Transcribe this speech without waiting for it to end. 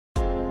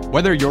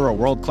Whether you're a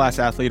world-class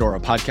athlete or a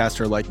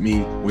podcaster like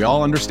me, we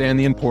all understand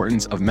the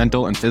importance of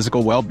mental and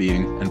physical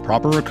well-being and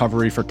proper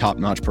recovery for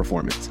top-notch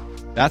performance.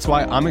 That's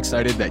why I'm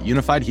excited that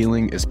Unified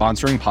Healing is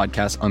sponsoring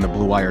podcasts on the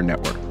Blue Wire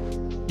Network.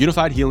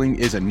 Unified Healing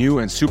is a new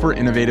and super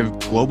innovative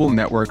global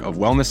network of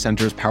wellness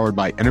centers powered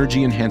by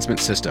Energy Enhancement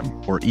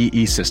System, or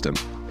EE System.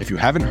 If you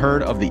haven't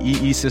heard of the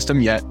EE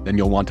System yet, then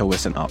you'll want to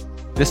listen up.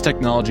 This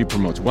technology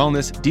promotes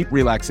wellness, deep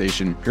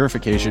relaxation,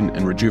 purification,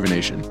 and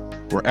rejuvenation.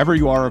 Wherever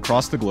you are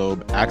across the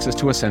globe, access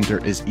to a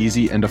center is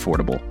easy and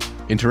affordable.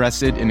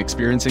 Interested in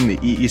experiencing the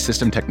EE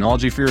System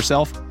technology for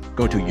yourself?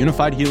 Go to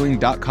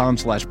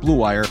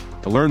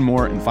unifiedhealing.com/bluewire to learn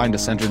more and find a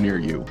center near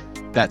you.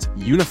 That's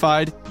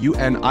unified,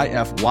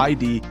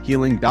 UNIFYD,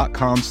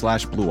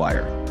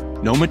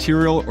 healing.com/bluewire. No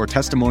material or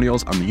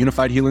testimonials on the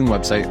Unified Healing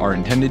website are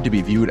intended to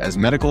be viewed as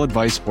medical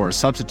advice or a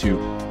substitute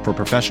for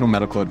professional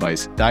medical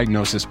advice,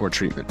 diagnosis, or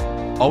treatment.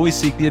 Always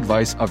seek the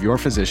advice of your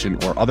physician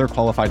or other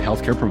qualified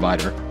healthcare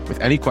provider with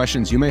any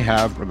questions you may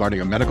have regarding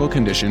a medical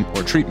condition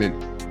or treatment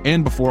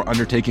and before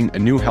undertaking a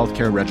new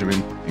healthcare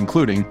regimen,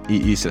 including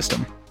EE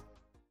System.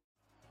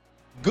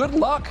 Good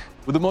luck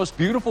with the most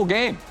beautiful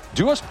game.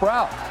 Do us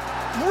proud.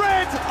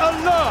 Red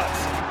alert!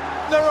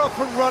 They're up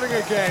and running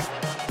again.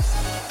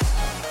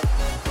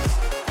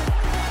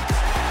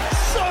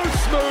 So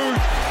smooth,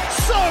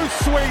 so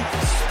sweet,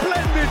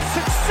 splendid,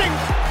 succinct,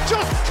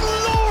 just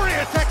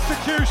glorious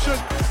execution.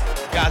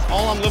 Guys,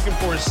 all I'm looking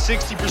for is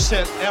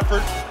 60%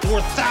 effort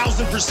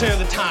 4,000% of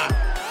the time.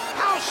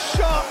 How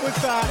sharp was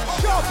that?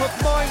 Sharp of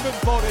mind and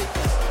body.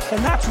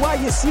 And that's why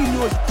you see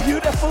those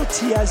beautiful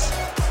tears.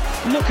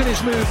 Look at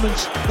his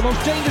movements. The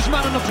most dangerous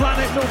man on the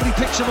planet. Nobody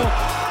picks him up.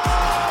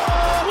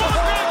 What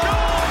a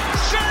goal!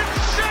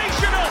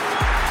 Sensational!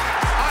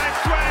 I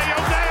swear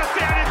you'll never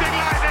see anything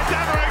like this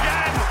ever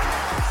again.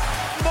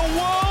 The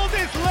world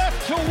is left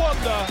to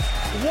wonder,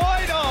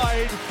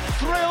 wide-eyed,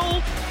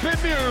 thrilled,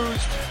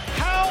 bemused.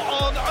 How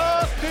on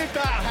earth did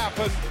that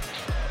happen?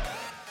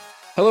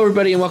 Hello,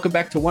 everybody, and welcome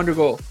back to Wonder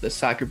Goal, the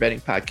soccer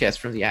betting podcast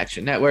from the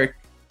Action Network.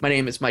 My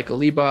name is Michael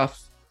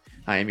Leboff.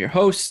 I am your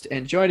host,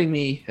 and joining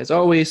me, as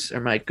always, are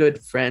my good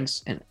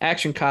friends and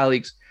Action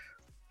colleagues,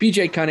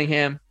 BJ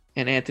Cunningham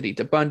and Anthony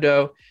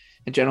Dabbundo.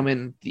 And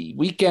gentlemen, the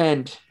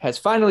weekend has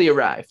finally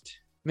arrived.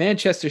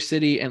 Manchester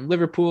City and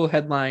Liverpool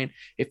headline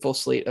a full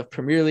slate of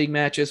Premier League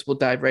matches. We'll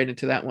dive right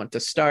into that one to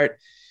start,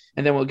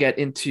 and then we'll get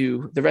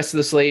into the rest of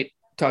the slate,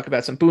 talk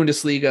about some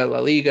Bundesliga, La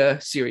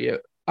Liga, Serie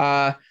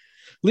A,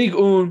 Ligue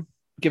 1,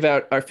 give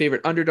out our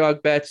favorite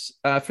underdog bets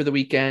for the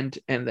weekend,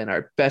 and then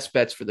our best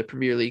bets for the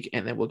Premier League,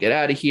 and then we'll get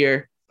out of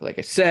here. Like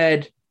I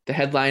said, the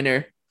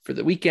headliner for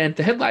the weekend,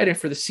 the headliner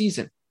for the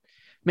season,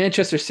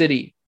 Manchester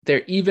City,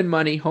 they're even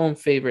money home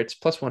favorites,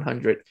 plus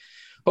 100,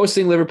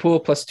 hosting Liverpool,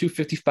 plus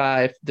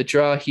 255. The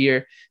draw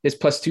here is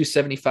plus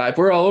 275.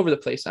 We're all over the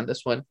place on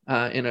this one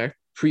in our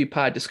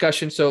pre-pod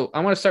discussion. So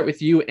I want to start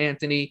with you,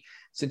 Anthony,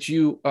 since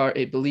you are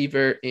a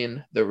believer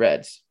in the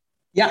Reds.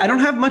 Yeah, I don't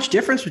have much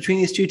difference between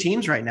these two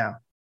teams right now.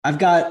 I've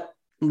got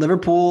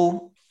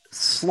Liverpool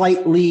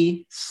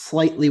slightly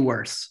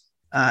worse.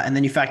 And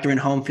then you factor in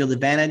home field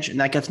advantage,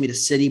 and that gets me to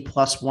City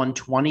plus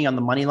 120 on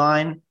the money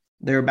line.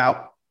 They're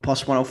about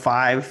plus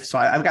 105. So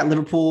I've got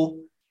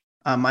Liverpool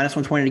minus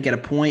 120 to get a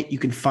point. You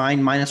can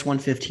find minus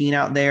 115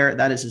 out there.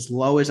 That is as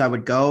low as I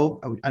would go.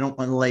 I don't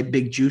want to lay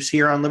big juice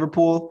here on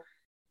Liverpool,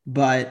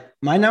 but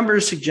my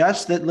numbers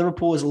suggest that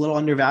Liverpool is a little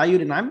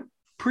undervalued, and I'm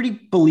pretty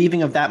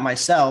believing of that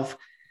myself.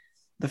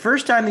 The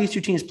first time these two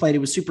teams played, it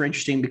was super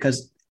interesting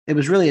because it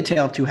was really a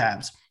tale of two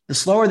halves. The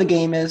slower the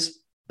game is,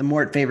 the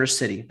more it favors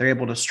City. They're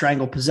able to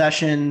strangle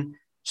possession,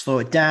 slow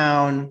it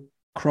down,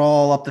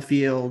 crawl up the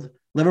field.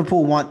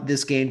 Liverpool want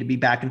this game to be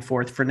back and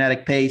forth,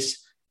 frenetic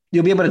pace.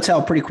 You'll be able to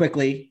tell pretty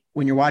quickly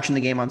when you're watching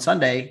the game on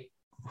Sunday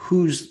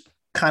who's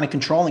kind of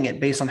controlling it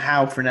based on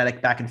how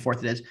frenetic back and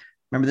forth it is.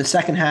 Remember the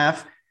second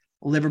half,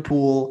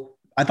 Liverpool,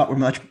 I thought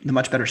were the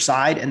much better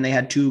side, and they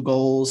had 2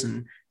 goals,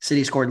 and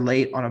City scored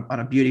late on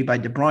a beauty by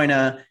De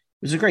Bruyne. It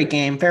was a great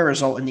game, fair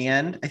result in the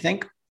end, I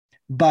think.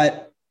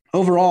 But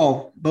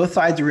overall, both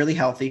sides are really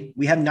healthy.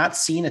 We have not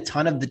seen a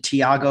ton of the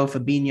Thiago,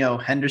 Fabinho,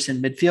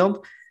 Henderson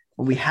midfield.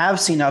 What we have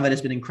seen of it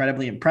has been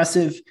incredibly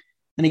impressive.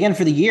 And again,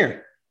 for the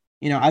year,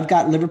 I've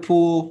got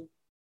Liverpool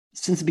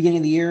since the beginning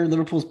of the year.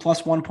 Liverpool's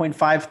plus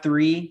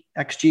 1.53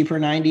 XG per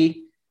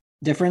 90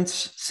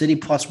 difference. City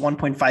plus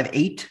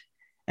 1.58.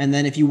 And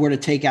then if you were to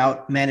take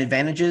out man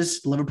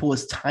advantages, Liverpool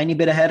is a tiny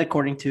bit ahead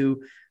according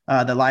to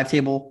the live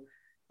table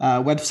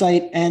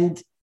website. And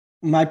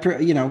I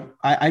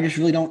just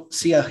really don't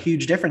see a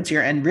huge difference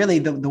here. And really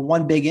the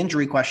one big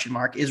injury question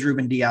mark is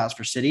Ruben Diaz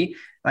for City.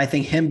 And I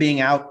think him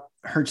being out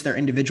hurts their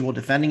individual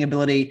defending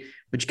ability,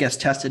 which gets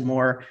tested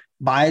more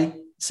by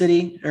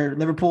City or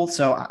Liverpool.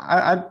 So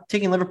I'm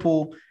taking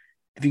Liverpool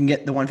if you can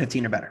get the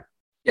 115 or better.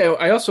 Yeah,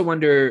 I also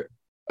wonder,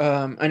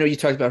 I know you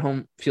talked about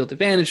home field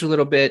advantage a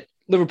little bit.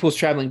 Liverpool's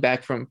traveling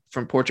back from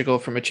Portugal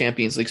from a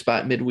Champions League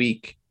spot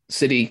midweek.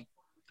 City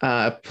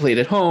played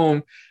at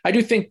home. I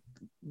do think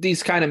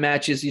these kind of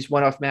matches, these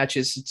one-off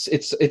matches,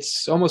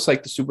 it's almost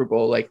like the Super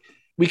Bowl. Like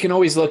we can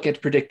always look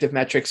at predictive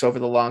metrics over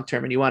the long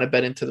term, and you want to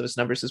bet into those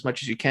numbers as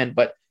much as you can.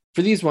 But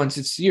for these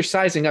ones, you're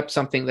sizing up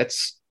something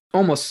that's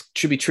almost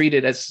should be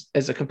treated as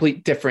a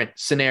complete different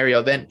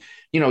scenario than,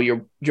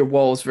 your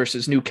Wolves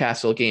versus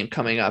Newcastle game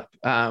coming up,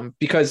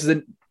 because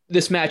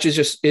this match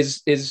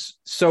is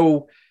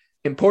so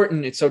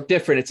important. It's so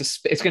different.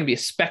 It's going to be a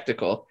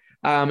spectacle.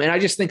 And I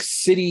just think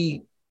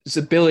City's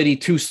ability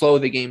to slow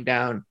the game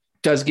down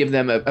does give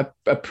them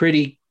a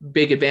pretty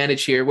big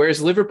advantage here.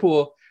 Whereas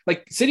Liverpool,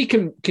 like City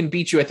can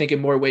beat you, I think, in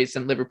more ways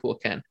than Liverpool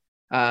can.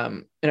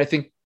 And I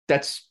think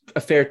that's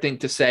a fair thing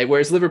to say.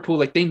 Whereas Liverpool,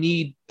 like they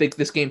need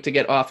this game to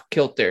get off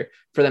kilter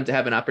for them to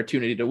have an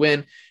opportunity to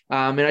win.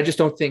 And I just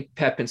don't think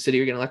Pep and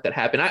City are going to let that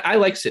happen. I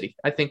like City.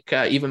 I think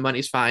even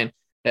money's fine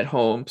at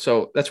home.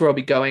 So that's where I'll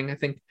be going. I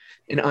think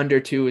an under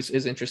 2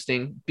 is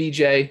interesting.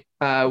 BJ,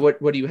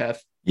 what do you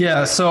have?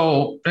 Yeah,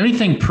 so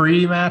anything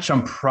pre-match,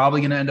 I'm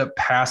probably going to end up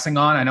passing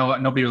on. I know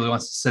nobody really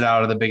wants to sit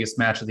out of the biggest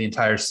match of the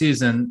entire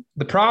season.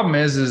 The problem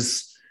is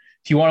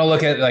if you want to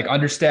look at like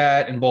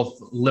understat and both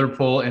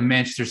Liverpool and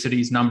Manchester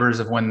City's numbers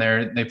of when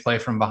they play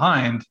from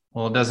behind,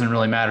 well, it doesn't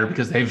really matter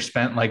because they've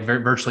spent like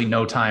virtually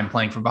no time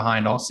playing from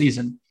behind all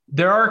season.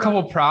 There are a couple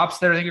of props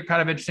that I think are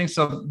kind of interesting.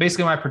 So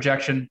basically my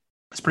projection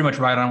is pretty much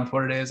right on with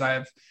what it is. I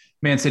have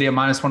Man City at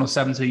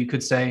 -107, so you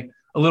could say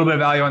a little bit of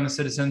value on the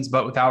Citizens,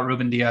 but without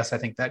Ruben Dias, I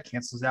think that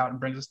cancels out and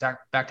brings us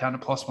back down to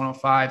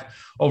 +105,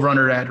 over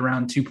under at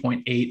around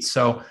 2.8.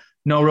 So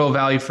no real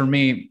value for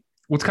me.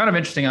 What's kind of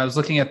interesting, I was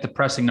looking at the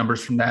pressing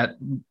numbers from that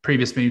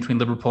previous meeting between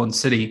Liverpool and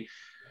City.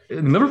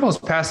 Liverpool's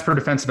pass per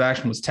defensive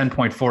action was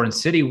 10.4 and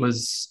City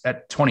was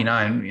at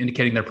 29,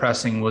 indicating their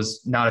pressing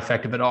was not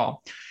effective at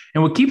all.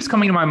 And what keeps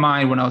coming to my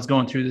mind when I was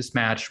going through this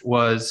match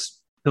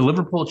was the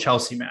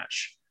Liverpool-Chelsea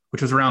match,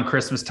 which was around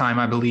Christmas time,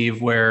 I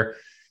believe, where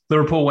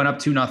Liverpool went up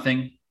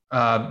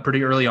 2-0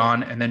 pretty early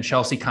on, and then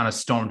Chelsea kind of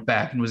stormed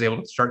back and was able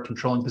to start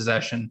controlling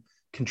possession,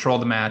 control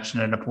the match,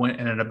 and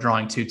ended up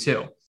drawing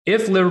 2-2.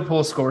 If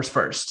Liverpool scores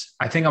first,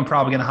 I think I'm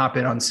probably going to hop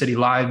in on City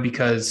live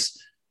because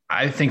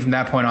I think from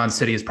that point on,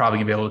 City is probably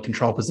going to be able to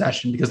control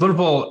possession because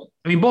Liverpool,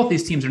 I mean, both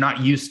these teams are not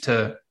used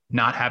to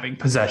not having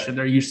possession.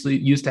 They're usually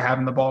used to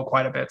having the ball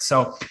quite a bit.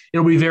 So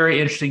it'll be very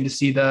interesting to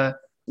see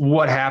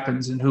what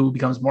happens and who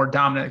becomes more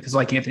dominant because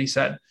like Anthony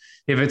said,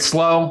 if it's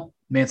slow,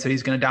 Man City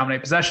is going to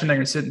dominate possession. They're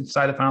going to sit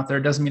inside the final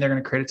third. Doesn't mean they're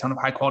going to create a ton of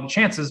high quality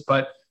chances,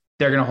 but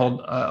they're going to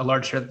hold a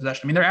large share of the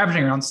possession. I mean, they're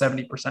averaging around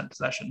 70%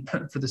 possession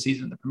for the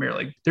season in the Premier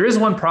League. There is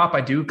one prop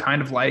I do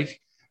kind of like,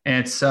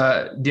 and it's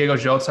Diego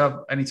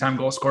Jota, anytime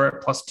goal scorer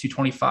at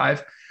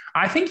 +225.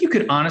 I think you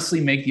could honestly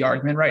make the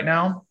argument right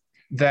now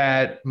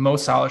that Mo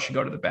Salah should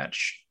go to the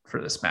bench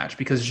for this match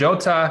because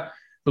Jota,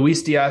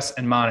 Luis Diaz,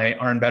 and Mane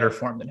are in better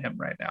form than him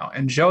right now.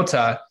 And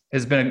Jota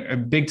has been a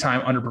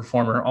big-time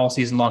underperformer all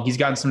season long. He's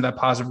gotten some of that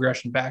positive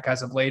regression back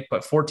as of late,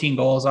 but 14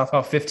 goals off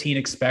of 15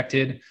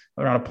 expected,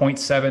 around a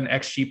 0.7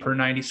 XG per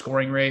 90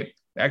 scoring rate,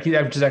 which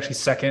is actually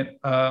second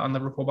on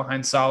Liverpool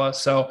behind Salah.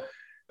 So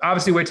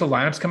obviously wait till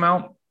lineups come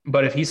out,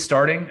 but if he's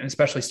starting, and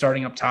especially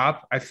starting up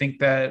top, I think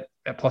that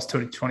at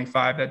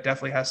 +225, that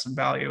definitely has some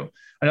value.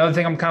 Another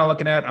thing I'm kind of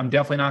looking at, I'm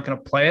definitely not going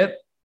to play it,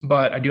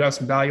 but I do have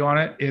some value on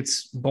it.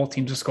 It's both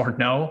teams have scored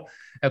no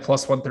at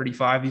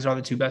 +135. These are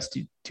the two best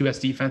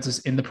defenses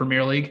in the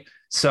Premier League.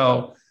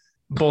 So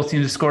both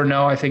teams have scored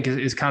no, I think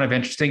is kind of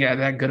interesting at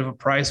that good of a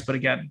price. But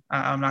again,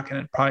 I'm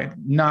probably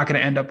not going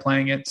to end up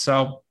playing it.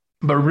 So,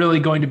 but really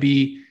going to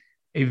be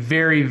a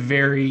very,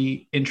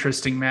 very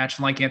interesting match.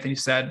 And like Anthony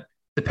said,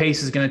 the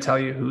pace is going to tell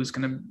you who's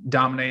going to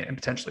dominate and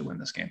potentially win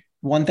this game.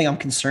 One thing I'm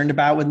concerned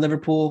about with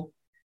Liverpool,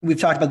 we've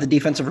talked about the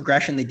defensive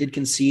regression. They did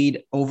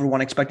concede over 1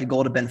 expected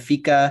goal to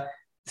Benfica.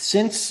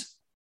 Since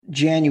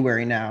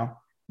January now,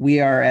 we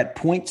are at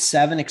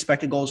 0.7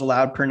 expected goals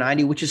allowed per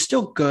 90, which is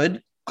still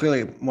good.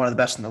 Clearly one of the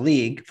best in the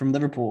league from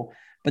Liverpool,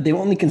 but they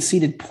only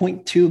conceded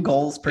 0.2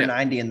 goals per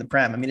 90 in the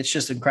Prem. I mean, it's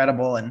just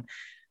incredible. And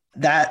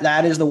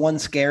that is the one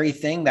scary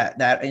thing,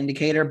 that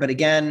indicator. But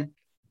again,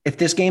 if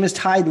this game is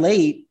tied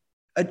late,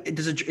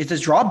 is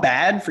this draw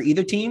bad for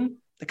either team?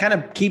 It kind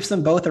of keeps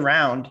them both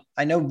around.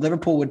 I know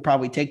Liverpool would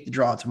probably take the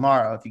draw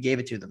tomorrow if you gave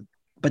it to them,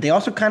 but they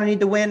also kind of need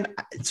to win.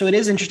 So it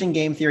is interesting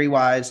game theory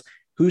wise,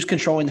 who's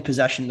controlling the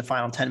possession in the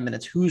final 10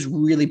 minutes, who's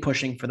really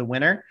pushing for the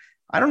winner.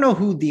 I don't know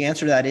who the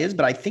answer to that is,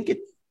 but I think it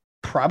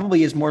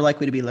probably is more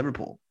likely to be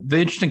Liverpool. The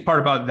interesting part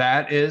about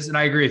that is, and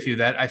I agree with you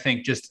that I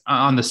think just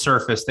on the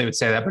surface, they would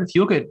say that, but if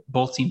you look at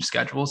both team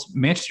schedules,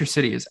 Manchester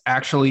City is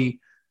actually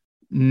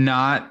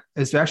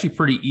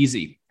pretty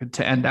easy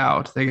to end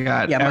out. They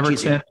got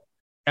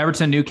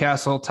Everton,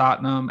 Newcastle,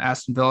 Tottenham,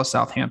 Aston Villa,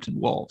 Southampton,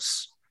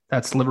 Wolves.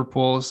 That's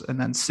Liverpool's. And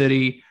then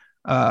City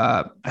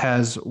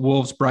has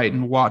Wolves,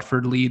 Brighton,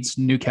 Watford, Leeds,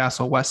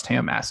 Newcastle, West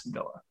Ham, Aston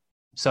Villa.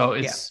 So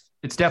it's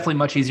definitely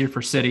much easier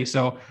for City.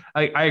 So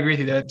I agree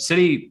with you that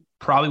City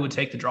probably would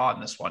take the draw in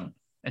this one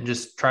and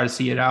just try to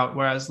see it out.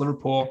 Whereas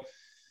Liverpool,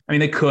 I mean,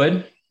 they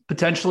could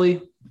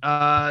potentially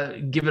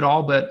give it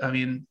all, but I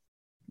mean,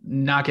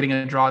 not getting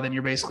a draw, then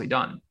you're basically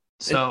done.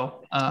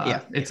 So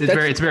it's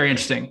very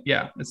interesting.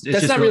 Yeah, it's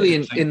that's just not really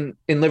in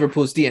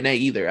Liverpool's DNA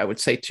either. I would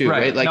say too,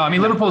 right? Like, no, I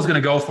mean Liverpool's going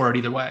to go for it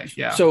either way.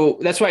 Yeah. So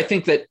that's why I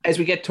think that as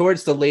we get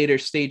towards the later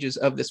stages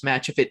of this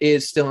match, if it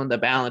is still in the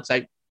balance,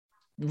 I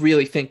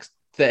really think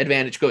the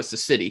advantage goes to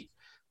City,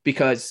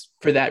 because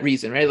for that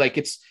reason, right?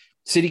 Like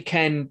City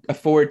can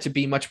afford to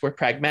be much more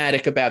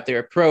pragmatic about their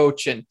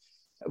approach, and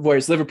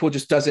whereas Liverpool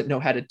just doesn't know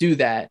how to do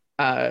that.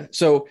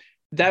 So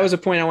that was a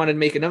point I wanted to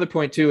make. Another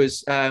point too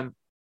is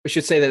we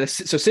should say that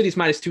City's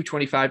minus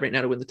 225 right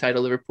now to win the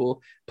title.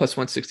 Liverpool plus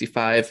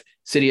 165.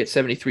 City at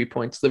 73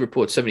 points.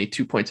 Liverpool at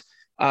 72 points.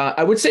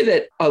 I would say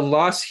that a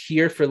loss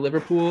here for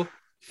Liverpool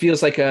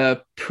feels like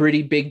a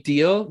pretty big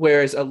deal,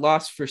 whereas a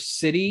loss for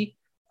City,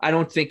 I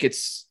don't think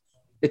it's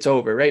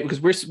over, right?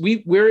 Because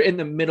we're in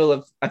the middle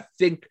of, I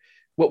think,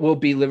 what will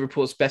be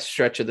Liverpool's best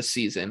stretch of the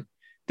season.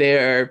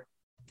 They're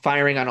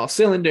firing on all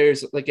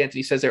cylinders. Like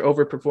Anthony says, they're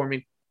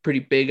overperforming pretty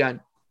big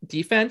on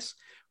defense.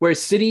 Whereas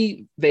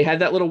City, they had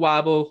that little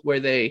wobble where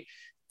they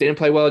didn't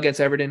play well against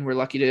Everton. We're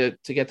lucky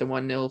to get the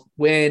 1-0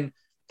 win.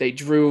 They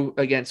drew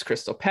against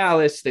Crystal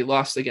Palace. They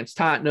lost against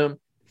Tottenham.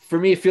 For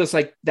me, it feels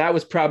like that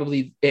was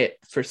probably it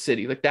for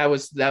City. Like that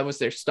was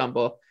their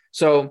stumble.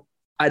 So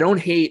I don't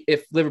hate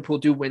if Liverpool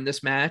do win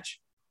this match,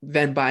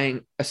 then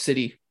buying a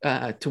City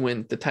to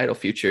win the title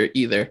future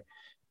either.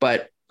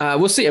 But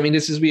we'll see. I mean,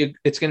 it's going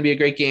to be a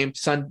great game.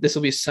 This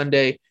will be a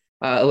Sunday,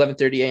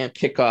 11:30 a.m.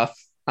 kickoff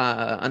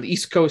on the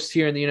East Coast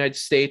here in the United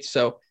States.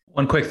 So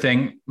one quick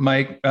thing,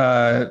 Mike,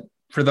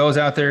 for those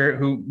out there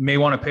who may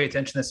want to pay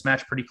attention to this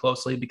match pretty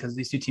closely, because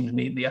these two teams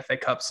meet in the FA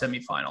Cup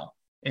semifinal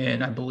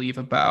in, I believe,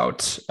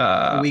 about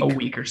a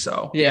week or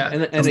so. Yeah.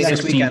 And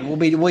next weekend. We'll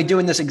be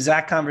doing this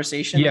exact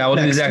conversation. Yeah, we'll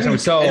do the exact same.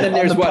 So and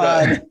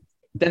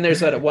then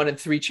there's a 1 in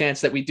 3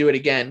 chance that we do it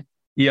again.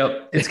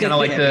 Yep, it's kind of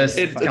like this.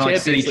 It's kind of like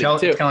City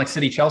Chelsea. It's kind of like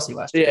City Chelsea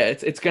last year. Yeah,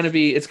 it's going to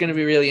be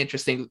really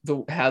interesting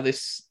how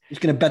this. He's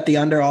going to bet the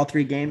under all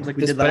 3 games like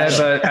we did last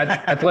year. But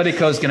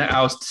Atletico is going to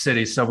oust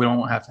City, so we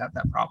don't have to have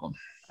that problem.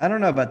 I don't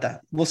know about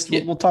that. We'll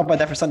talk about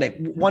that for Sunday.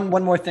 One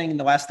more thing, and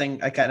the last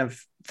thing I kind of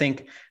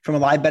think from a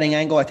live betting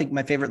angle, I think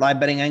my favorite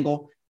live betting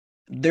angle,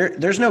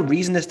 there's no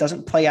reason this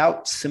doesn't play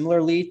out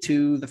similarly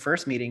to the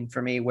first meeting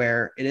for me,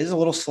 where it is a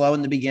little slow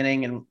in the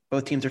beginning and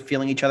both teams are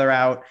feeling each other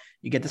out.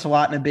 You get this a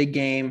lot in a big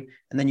game,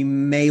 and then you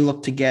may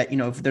look to get,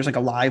 if there's like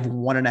a live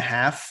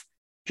 1.5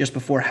 just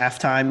before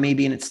halftime,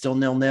 maybe, and it's still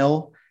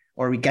 0-0,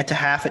 or we get to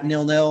half at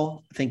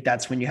 0-0. I think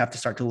that's when you have to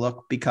start to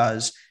look,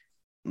 because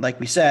like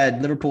we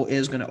said, Liverpool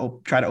is going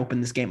to try to open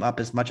this game up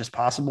as much as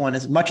possible. And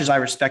as much as I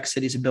respect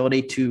City's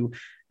ability to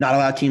not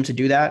allow teams to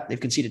do that, they've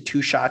conceded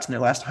 2 shots in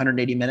their last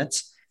 180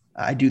 minutes.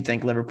 I do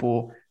think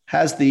Liverpool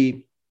has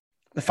the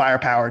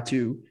firepower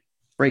to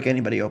break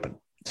anybody open,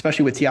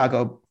 especially with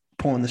Thiago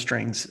pulling the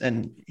strings.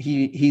 And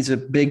he's a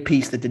big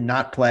piece that did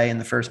not play in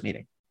the first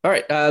meeting. All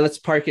right, let's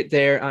park it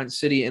there on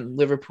City and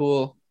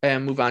Liverpool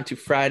and move on to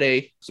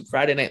Friday. Some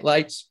Friday night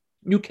lights.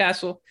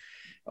 Newcastle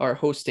are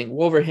hosting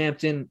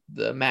Wolverhampton.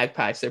 The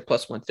Magpies, they're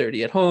plus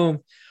 130 at home.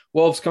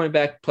 Wolves coming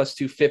back plus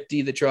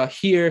 250. The draw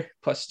here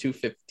plus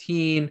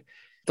 215.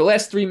 The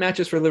last 3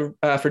 matches for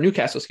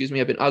Newcastle,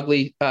 have been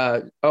ugly.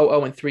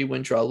 0-3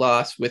 win, draw,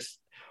 loss, with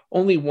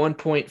only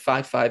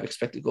 1.55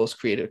 expected goals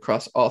created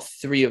across all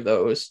 3 of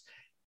those.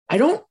 I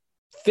don't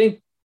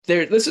think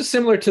this is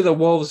similar to the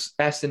Wolves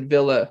Aston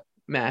Villa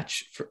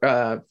match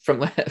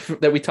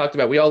that we talked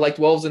about. We all liked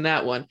Wolves in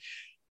that one.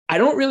 I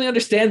don't really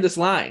understand this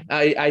line.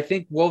 I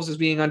think Wolves is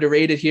being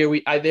underrated here.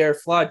 They're a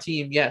flawed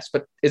team, yes,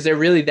 but is there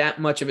really that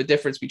much of a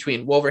difference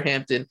between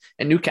Wolverhampton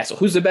and Newcastle?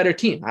 Who's the better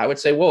team? I would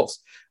say Wolves.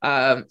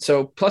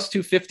 So plus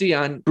 250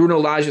 on Bruno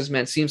Lage's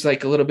men seems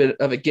like a little bit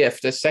of a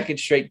gift, a second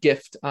straight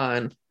gift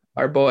on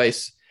our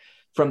boys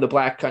from the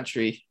Black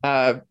Country.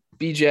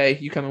 BJ,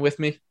 you coming with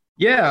me?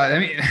 Yeah, I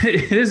mean,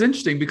 it is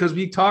interesting because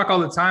we talk all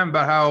the time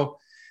about how,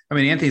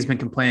 Anthony's been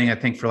complaining, I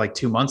think, for like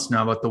 2 months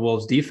now about the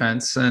Wolves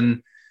defense,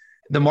 and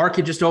the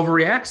market just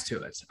overreacts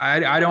to it.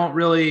 I don't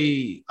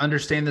really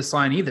understand this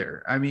line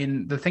either. I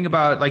mean, the thing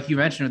about, like you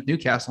mentioned with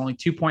Newcastle, only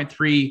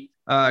 2.3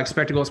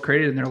 expected goals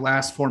created in their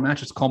last 4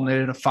 matches,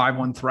 culminated in a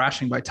 5-1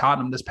 thrashing by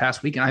Tottenham this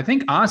past weekend. I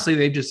think, honestly,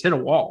 they've just hit a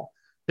wall.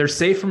 They're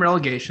safe from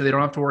relegation. They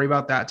don't have to worry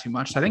about that too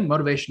much. I think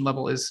motivation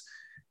level is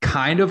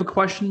kind of a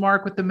question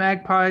mark with the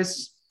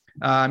Magpies.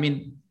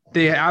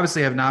 They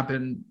obviously have not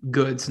been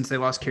good since they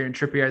lost Kieran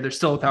Trippier. They're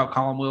still without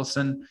Callum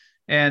Wilson.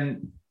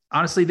 And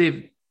honestly,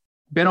 they've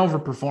been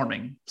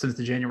overperforming since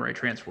the January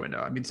transfer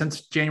window.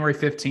 Since January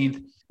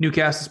 15th,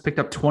 Newcastle's picked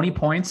up 20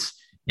 points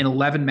in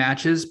 11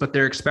 matches, but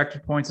their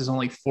expected points is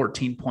only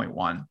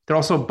 14.1. They're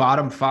also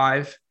bottom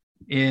 5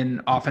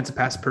 in offensive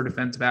pass per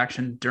defensive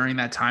action during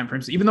that time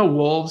frame. So even though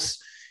Wolves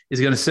is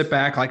going to sit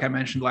back, like I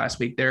mentioned last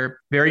week,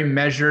 they're very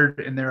measured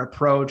in their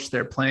approach.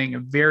 They're playing a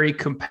very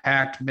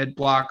compact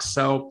mid-block.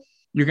 So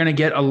you're going to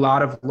get a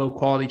lot of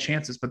low-quality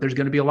chances, but there's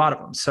going to be a lot of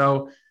them.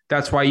 So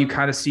that's why you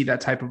kind of see that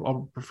type of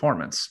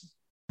overperformance.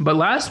 But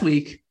last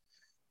week,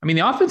 the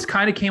offense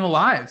kind of came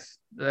alive.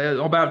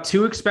 About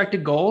 2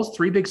 expected goals,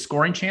 3 big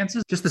scoring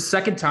chances. Just the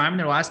second time in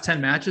their last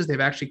 10 matches, they've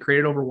actually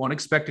created over 1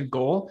 expected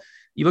goal.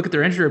 you look at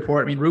their injury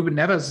report. I mean, Ruben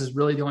Neves is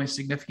really the only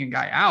significant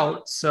guy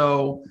out.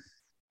 So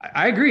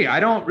I agree. I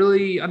don't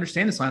really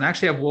understand this line. I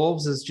actually have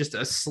Wolves as just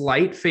a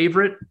slight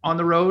favorite on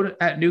the road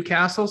at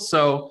Newcastle.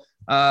 So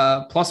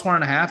plus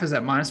 1.5 is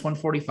at minus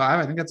 145.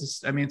 I think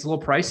it's a little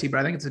pricey, but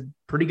I think it's a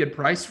pretty good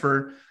price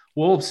for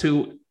Wolves,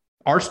 who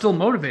are still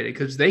motivated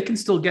because they can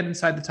still get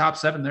inside the top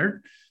 7.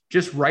 They're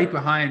just right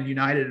behind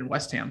United and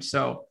West Ham.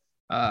 So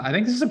I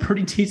think this is a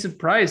pretty decent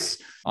price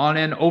on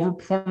an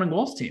overperforming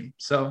Wolves team.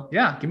 So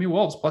yeah, give me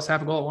Wolves plus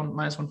half a goal at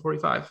minus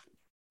 145.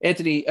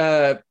 Anthony,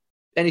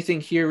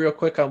 anything here real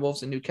quick on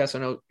Wolves and Newcastle?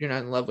 I know you're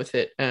not in love with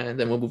it, and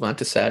then we'll move on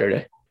to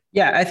Saturday.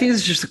 Yeah, I think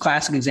this is just a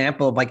classic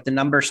example of like the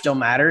number still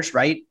matters,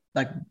 right?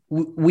 Like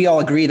we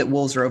all agree that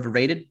Wolves are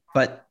overrated,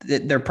 but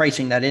they're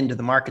pricing that into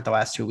the market the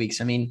last 2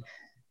 weeks. I mean,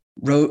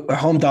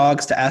 home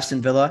dogs to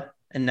Aston Villa,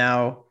 and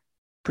now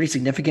pretty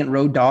significant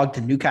road dog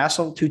to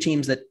Newcastle, 2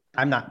 teams that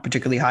I'm not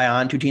particularly high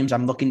on, 2 teams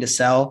I'm looking to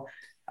sell.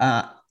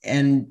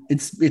 And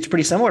it's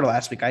pretty similar to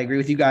last week. I agree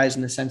with you guys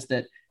in the sense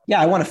that,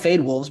 yeah, I want to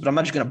fade Wolves, but I'm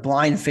not just going to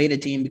blind fade a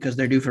team because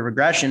they're due for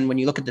regression. When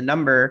you look at the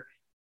number,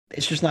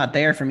 it's just not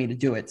there for me to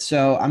do it.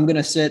 So I'm going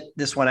to sit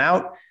this one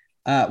out.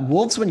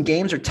 Wolves, when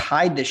games are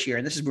tied this year,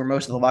 and this is where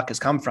most of the luck has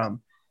come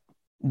from,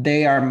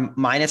 they are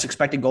minus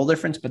expected goal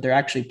difference, but they're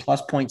actually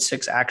plus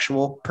 0.6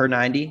 actual per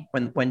 90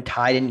 when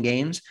tied in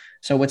games.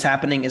 So what's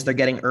happening is they're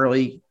getting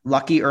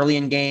lucky early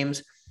in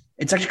games.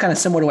 It's actually kind of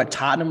similar to what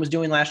Tottenham was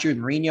doing last year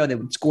with Mourinho. They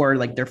would score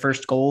like their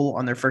first goal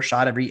on their first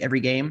shot every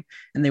game,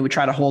 and they would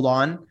try to hold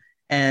on.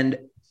 And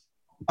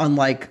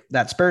unlike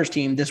that Spurs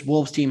team, this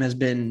Wolves team has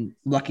been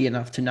lucky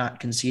enough to not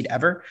concede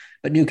ever.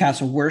 But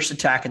Newcastle, worst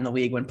attack in the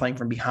league when playing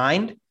from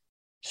behind.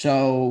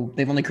 So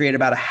they've only created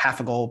about a half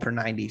a goal per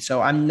 90.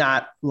 So I'm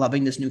not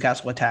loving this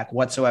Newcastle attack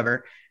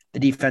whatsoever. The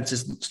defense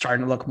is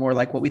starting to look more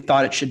like what we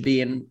thought it should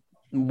be. And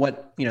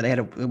they had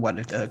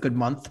a good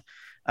month.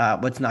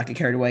 Let's not get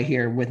carried away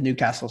here with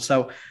Newcastle.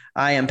 So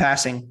I am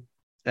passing,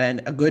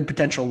 and a good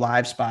potential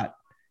live spot,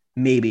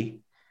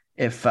 maybe,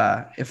 if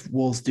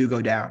Wolves do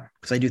go down,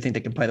 because I do think they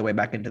can play their way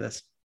back into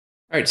this.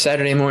 All right,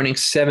 Saturday morning,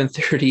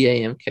 7:30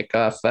 a.m.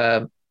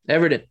 kickoff.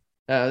 Everton,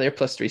 they're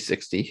plus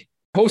 360.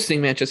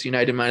 Hosting Manchester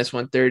United minus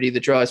 130.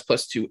 The draw is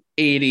plus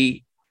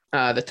 280.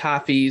 The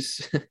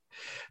Toffees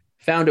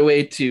found a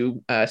way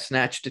to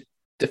snatch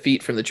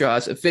defeat from the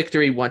draws. A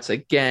victory once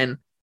again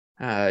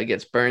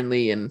against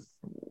Burnley, and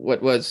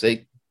what was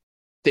they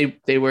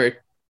were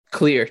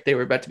clear. They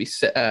were about to be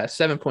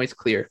 7 points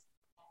clear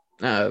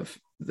of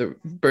the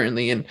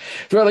Burnley and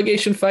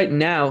relegation fight.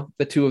 Now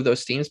the 2 of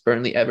those teams,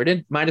 Burnley,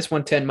 Everton, minus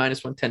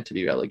 110 to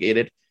be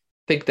relegated. I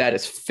think that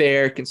is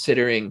fair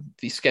considering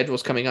the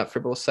schedules coming up for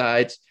both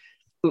sides.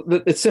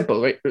 It's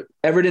simple, right?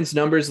 Everton's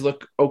numbers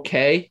look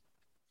okay,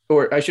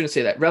 or I shouldn't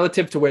say that,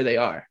 relative to where they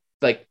are.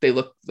 Like they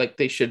look like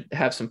they should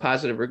have some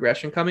positive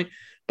regression coming,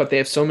 but they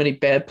have so many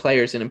bad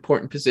players in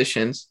important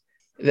positions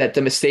that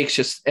the mistakes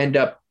just end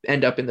up in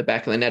the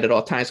back of the net at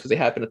all times because they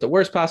happen at the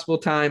worst possible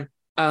time.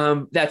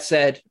 That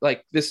said,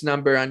 like this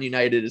number on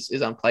United is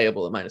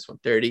unplayable at minus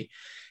 130.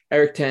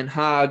 Erik ten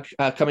Hag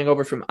coming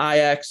over from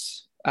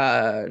Ajax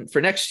for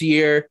next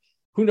year.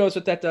 Who knows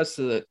what that does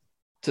to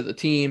the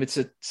team? It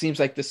seems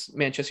like this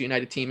Manchester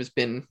United team has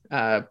been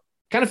kind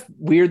of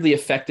weirdly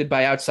affected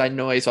by outside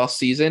noise all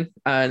season.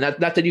 Not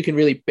that you can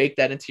really bake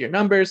that into your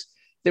numbers.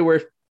 They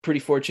were pretty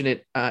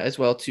fortunate as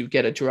well to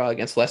get a draw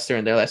against Leicester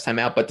in their last time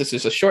out, but this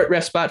is a short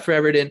rest spot for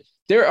Everton.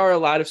 There are a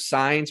lot of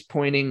signs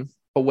pointing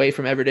away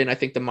from Everton. I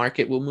think the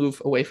market will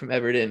move away from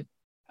Everton.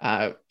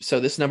 So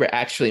this number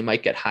actually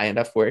might get high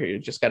enough where you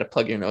just got to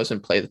plug your nose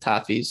and play the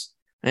Toffees.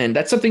 And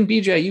that's something,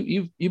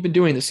 BJ, you've been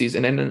doing this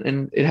season,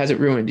 and it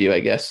hasn't ruined you, I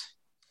guess.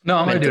 No,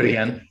 I'm going to do it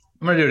again.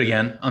 I'm going to do it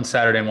again on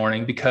Saturday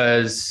morning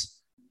because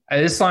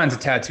this line's a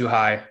tad too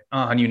high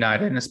on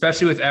United, and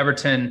especially with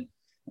Everton.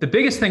 The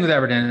biggest thing with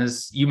Everton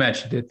is, you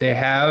mentioned it, they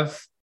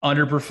have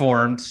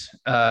underperformed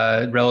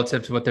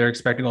relative to what their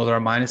expected goals are.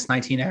 Minus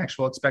 19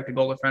 actual expected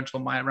goal differential,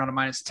 around a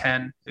minus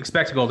 10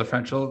 expected goal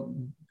differential.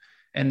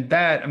 And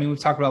that, I mean, we've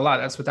talked about a lot.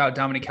 That's without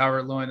Dominic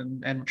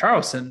Calvert-Lewin and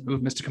Richarlison, who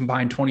have missed a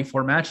combined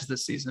 24 matches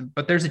this season.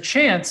 But there's a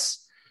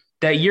chance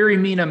that Yerry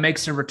Mina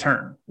makes a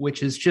return,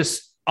 which is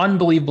just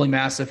unbelievably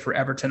massive for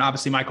Everton.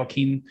 Obviously, Michael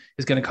Keane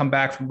is going to come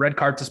back from red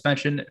card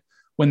suspension.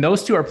 When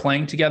those two are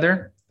playing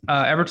together,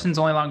 Everton's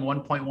only allowing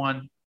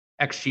 1.1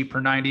 XG per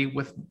 90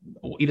 with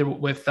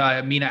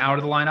Mina out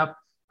of the lineup,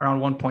 around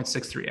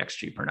 1.63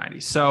 XG per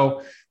 90.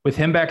 So with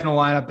him back in the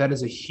lineup, that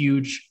is a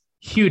huge,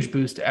 huge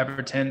boost to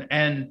Everton.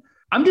 And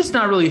I'm just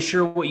not really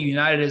sure what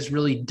United has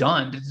really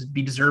done to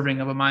be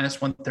deserving of a minus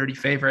 130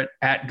 favorite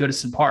at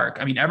Goodison Park.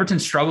 I mean, Everton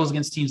struggles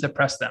against teams that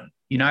press them.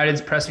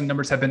 United's pressing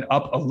numbers have been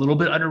up a little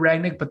bit under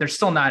Rangnick, but they're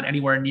still not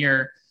anywhere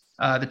near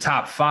the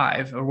top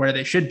 5 or where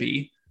they should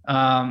be.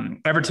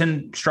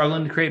 Everton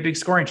struggling to create big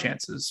scoring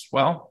chances.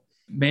 Well,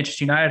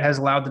 Manchester United has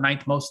allowed the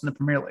 9th most in the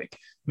Premier League.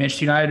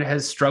 Manchester United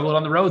has struggled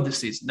on the road this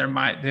season.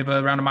 They have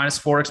around a minus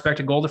 4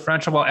 expected goal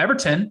differential, while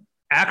Everton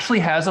actually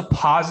has a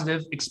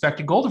positive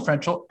expected goal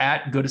differential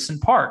at Goodison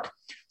Park.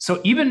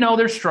 So even though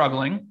they're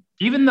struggling,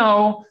 even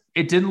though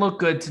It didn't look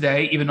good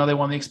today, even though they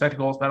won the expected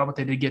goals battle, but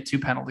they did get 2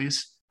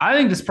 penalties. I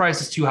think this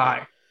price is too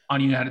high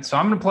on United. So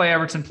I'm going to play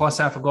Everton plus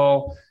half a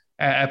goal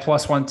at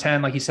plus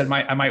 110. Like you said,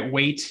 I might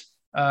wait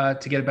to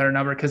get a better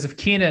number, because if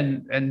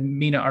Keenan and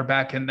Mina are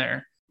back in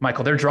there,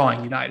 Michael, they're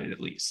drawing United at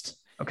least.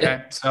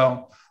 Okay.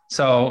 Yeah.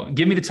 So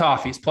give me the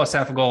Toffees plus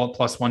half a goal at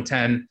plus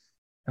 110,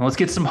 and let's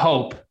get some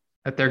hope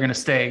that they're going to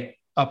stay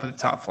up at the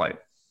top flight.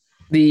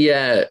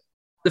 The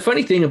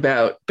funny thing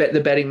about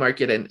the betting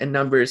market and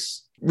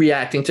numbers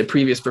reacting to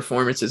previous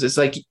performances is,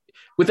 like,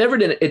 with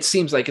Everton, it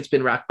seems like it's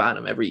been rock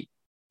bottom every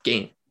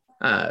game.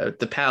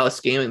 The Palace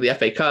game and the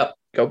FA Cup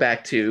go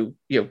back to,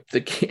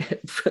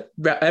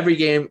 every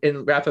game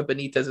in Rafa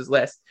Benitez's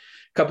last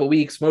couple of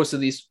weeks, most of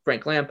these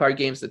Frank Lampard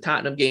games, the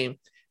Tottenham game,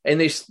 and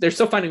they're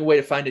still finding a way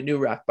to find a new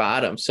rock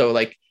bottom. So,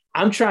 like,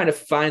 I'm trying to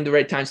find the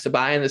right times to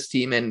buy in this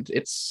team, and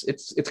it's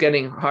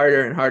getting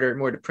harder and harder and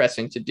more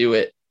depressing to do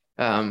it.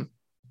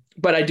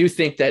 But I do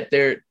think that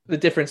the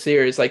difference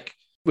here is, like,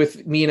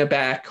 with Mina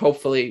back,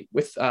 hopefully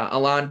with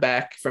Alon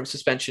back from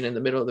suspension in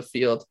the middle of the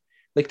field,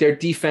 like, their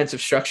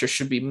defensive structure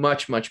should be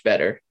much, much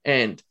better,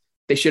 and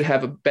they should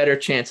have a better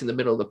chance in the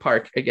middle of the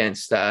park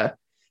against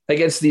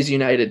these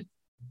United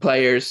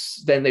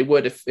players than they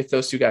would if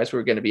those two guys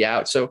were going to be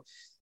out. So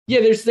yeah,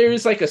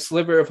 there's like a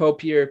sliver of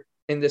hope here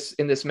in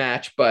this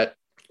match, but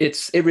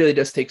it really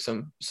does take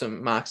some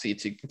moxie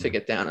to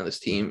get down on this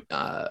team,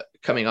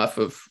 coming off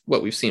of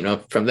what we've seen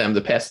from them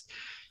the past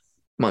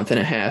month and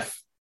a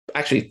half,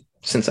 actually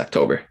since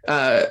October.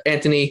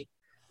 Anthony,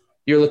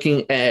 you're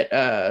looking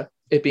at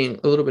it being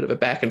a little bit of a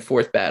back and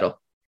forth battle.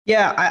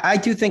 Yeah, I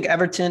do think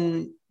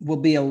Everton will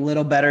be a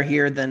little better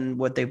here than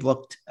what they've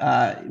looked.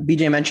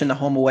 BJ mentioned the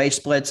home away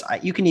splits.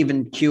 You can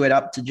even cue it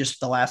up to just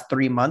the last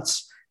 3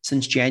 months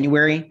since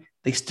January.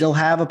 They still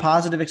have a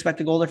positive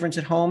expected goal difference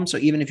at home. So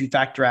even if you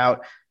factor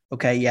out,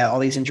 okay, yeah, all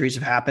these injuries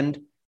have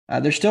happened,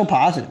 they're still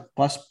positive,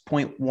 plus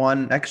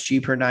 0.1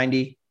 XG per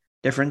 90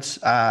 difference.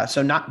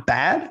 So not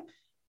bad.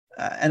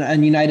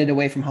 And United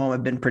away from home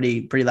have been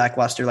pretty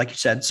lackluster, like you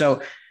said.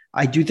 So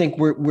I do think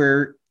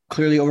we're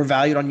clearly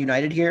overvalued on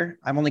United here.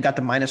 I've only got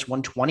the minus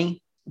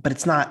 120, but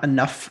it's not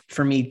enough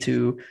for me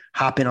to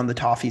hop in on the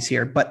Toffees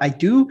here. But I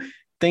do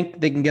think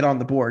they can get on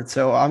the board.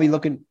 So I'll be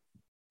looking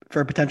for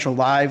a potential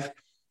live,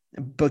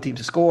 both teams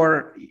to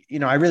score.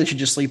 I really should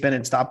just sleep in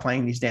and stop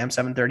playing these damn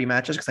 7:30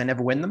 matches because I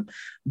never win them.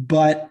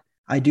 But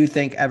I do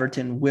think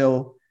Everton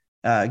will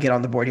get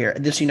on the board here.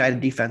 This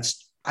United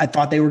defense, I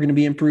thought they were going to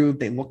be improved.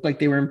 They looked like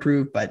they were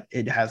improved, but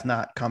it has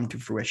not come to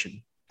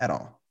fruition at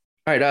all.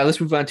 All right, let's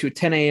move on to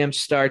 10 a.m.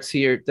 starts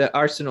here. The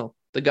Arsenal,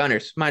 the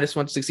Gunners, minus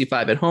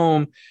 165 at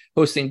home,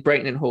 hosting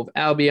Brighton and Hove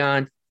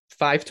Albion,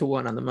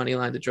 5-1 on the money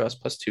line. The draw is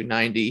plus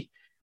 290.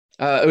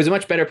 It was a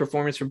much better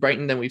performance from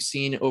Brighton than we've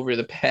seen over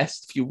the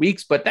past few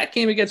weeks, but that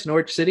game against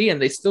Norwich City,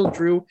 and they still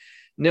drew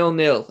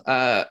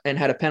 0-0 and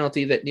had a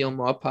penalty that Neil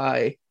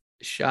Maupay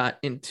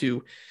shot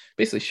to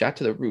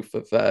the roof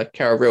of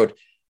Carrow Road.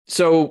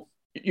 So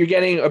you're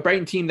getting a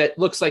Brighton team that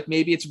looks like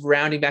maybe it's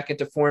rounding back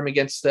into form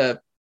against a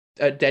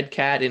dead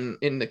cat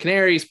in the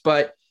Canaries,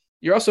 but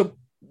you're also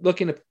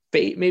looking to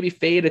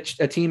fade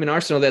a team in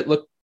Arsenal that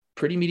looked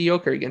pretty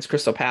mediocre against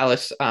Crystal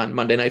Palace on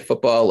Monday Night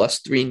Football,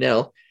 lost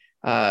 3-0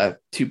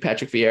 to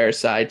Patrick Vieira's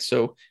side.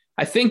 So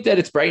I think that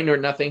it's Brighton or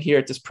nothing here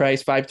at this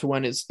price.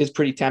 5-1 is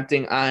pretty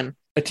tempting on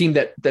a team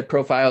that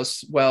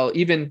profiles well,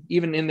 even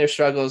in their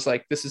struggles.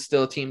 Like, this is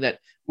still a team that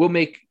will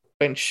make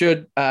and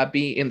should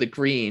be in the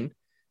green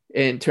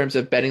in terms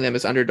of betting them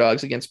as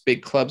underdogs against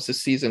big clubs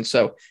this season.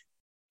 So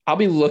I'll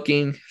be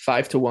looking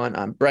 5-1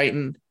 on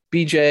Brighton.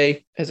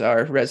 BJ, as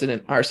our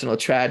resident Arsenal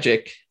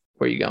tragic,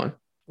 where are you going?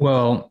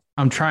 Well,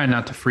 I'm trying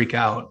not to freak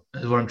out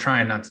is what I'm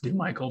trying not to do,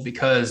 Michael,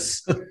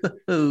 because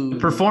the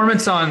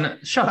performance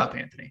shut up,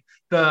 Anthony.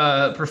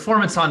 The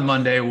performance on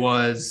Monday it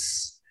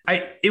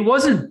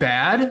wasn't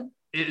bad.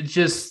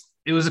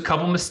 It was a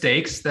couple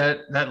mistakes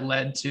that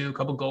led to a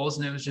couple goals.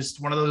 And it was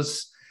just one of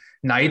those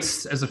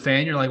nights as a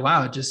fan, you're like,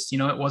 wow,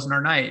 it wasn't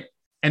our night.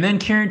 And then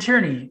Kieran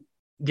Tierney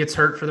gets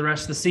hurt for the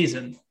rest of the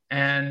season.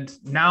 And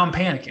now I'm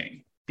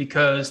panicking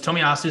because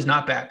Tomiyasu is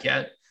not back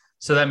yet.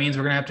 So that means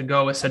we're going to have to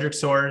go with Cedric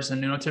Soares and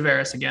Nuno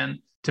Tavares again.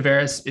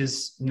 Tavares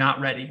is not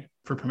ready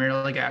for Premier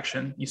League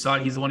action. You saw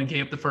it. He's the one who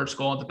gave up the first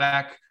goal on the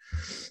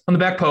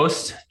back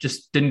post,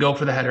 just didn't go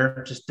for the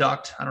header, just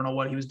ducked. I don't know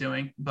what he was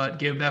doing, but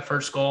gave that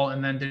first goal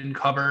and then didn't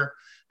cover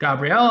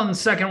Gabriel in the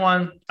second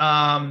one.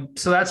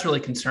 So that's really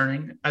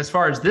concerning. As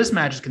far as this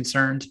match is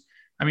concerned,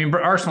 I mean,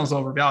 Arsenal's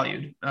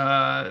overvalued.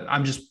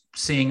 I'm just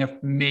seeing if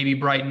maybe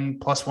Brighton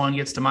 +1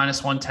 gets to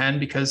minus 110,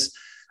 because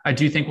I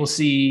do think we'll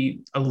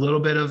see a little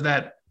bit of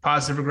that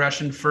positive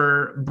regression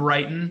for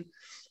Brighton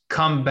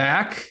come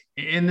back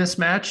in this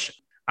match.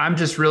 I'm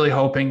just really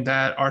hoping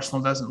that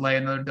Arsenal doesn't lay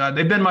another dud.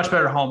 They've been much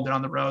better at home than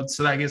on the road,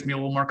 so that gives me a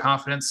little more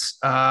confidence.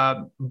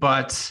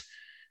 But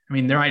I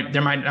mean, there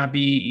might not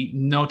be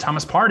no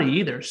Thomas Partey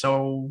either,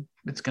 so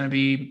it's going to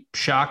be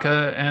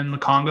Xhaka and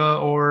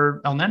Lokonga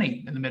or El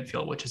Neni in the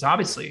midfield, which is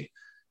obviously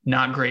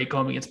not great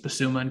going against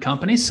Basuma and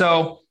company.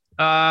 So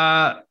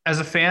as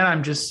a fan,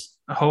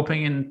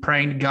 hoping and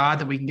praying to God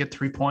that we can get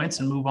 3 points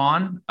and move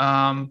on.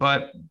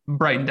 But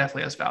Brighton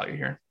definitely has value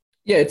here.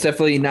 Yeah, it's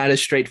definitely not as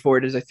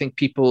straightforward as I think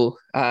people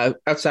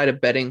outside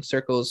of betting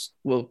circles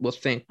will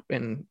think.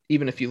 And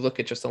even if you look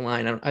at just a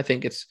line, I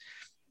think it's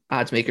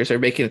odds makers are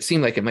making it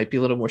seem like it might be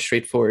a little more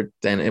straightforward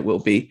than it will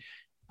be.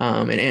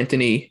 And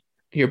Anthony,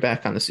 you're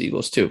back on the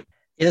Seagulls too.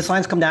 Yeah, this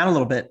line's come down a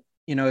little bit.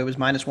 It was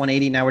minus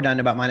 180. Now we're down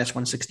to about minus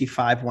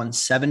 165,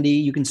 170.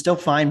 You can still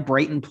find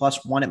Brighton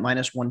 +1 at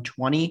minus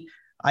 120.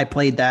 I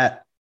played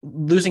that.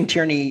 Losing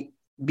Tierney,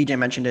 BJ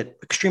mentioned it,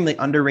 extremely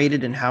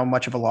underrated in how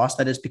much of a loss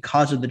that is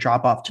because of the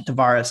drop off to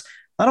Tavares.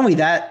 Not only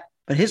that,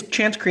 but his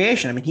chance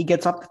creation. I mean, he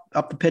gets up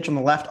the pitch on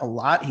the left a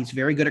lot. He's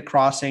very good at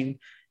crossing.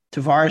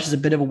 Tavares is a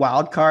bit of a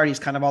wild card. He's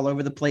kind of all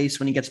over the place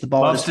when he gets the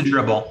ball. Loves to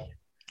dribble.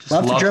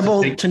 Loves to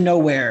dribble to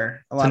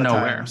nowhere a lot of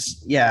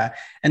times. Yeah.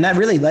 And that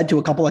really led to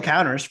a couple of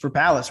counters for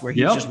Palace where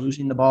he's just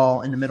losing the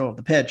ball in the middle of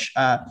the pitch.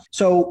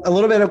 So a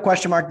little bit of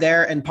question mark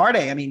there. And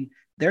Partey, I mean,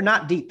 they're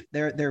not deep.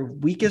 Their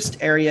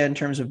weakest area in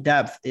terms of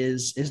depth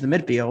is the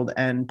midfield,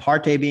 and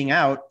Partey being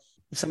out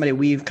is somebody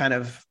we've kind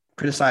of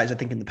criticized, I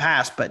think, in the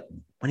past, but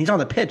when he's on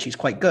the pitch, he's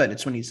quite good.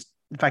 It's the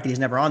fact that he's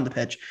never on the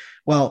pitch.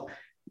 Well,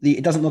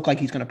 it doesn't look like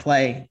he's going to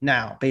play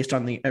now based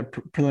on the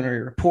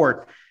preliminary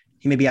report.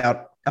 He may be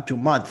out up to a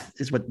month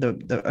is what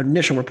the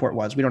initial report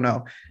was. We don't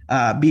know.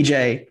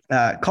 BJ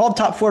called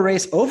top 4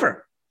 race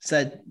over,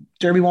 said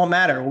Derby won't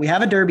matter. Well, we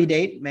have a Derby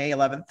date, May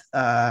 11th.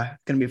 Going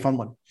to be a fun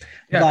one.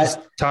 Yeah,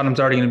 but Tottenham's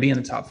already going to be in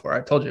the top 4.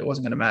 I told you it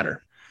wasn't going to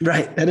matter.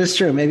 Right. That is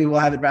true. Maybe we'll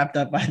have it wrapped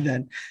up by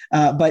then.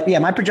 But yeah,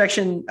 my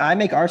projection, I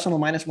make Arsenal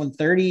minus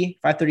 130.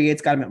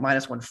 538's got him at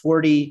minus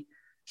 140.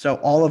 So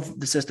all of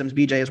the systems,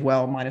 BJ as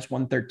well, minus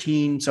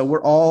 113. So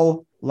we're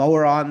all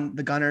lower on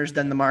the Gunners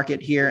than the market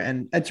here.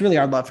 And it's really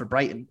our love for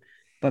Brighton.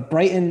 But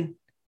Brighton,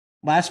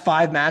 last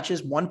 5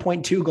 matches,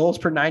 1.2 goals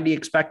per 90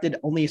 expected,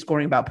 only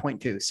scoring about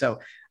 0.2. So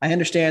I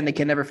understand they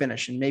can never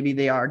finish, and maybe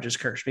they are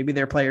just cursed. Maybe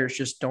their players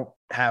just don't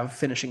have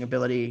finishing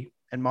ability,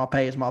 and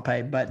Maupay is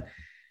Maupay. But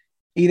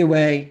either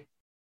way,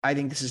 I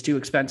think this is too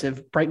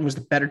expensive. Brighton was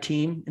the better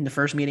team in the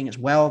first meeting as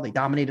well. They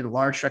dominated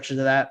large stretches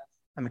of that.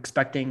 I'm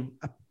expecting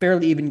a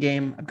fairly even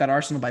game. I've got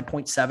Arsenal by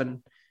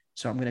 0.7,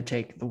 so I'm going to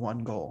take the 1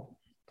 goal.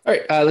 All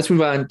right, let's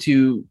move on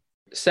to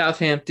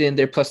Southampton.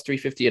 They're plus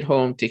 350 at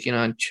home, taking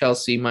on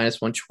Chelsea minus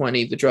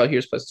 120. The draw here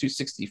is plus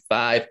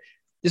 265.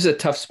 This is a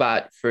tough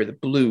spot for the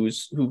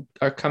Blues, who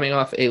are coming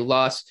off a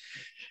loss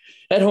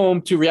at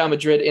home to Real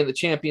Madrid in the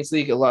Champions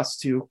League, a loss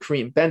to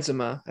Karim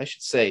Benzema, I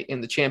should say,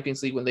 in the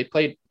Champions League when they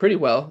played pretty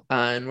well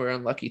and were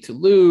unlucky to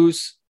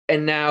lose.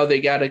 And now they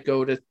got to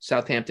go to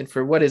Southampton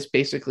for what is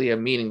basically a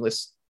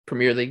meaningless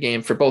Premier League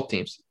game for both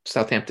teams.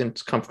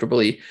 Southampton's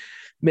comfortably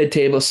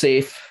mid-table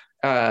safe,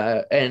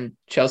 and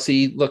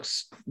Chelsea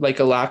looks like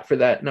a lock for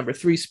that number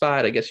 3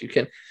 spot. I guess you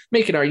can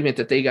make an argument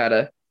that they got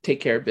to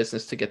take care of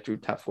business to get through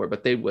top 4,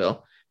 but they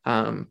will.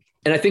 And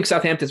I think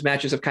Southampton's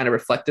matches have kind of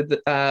reflected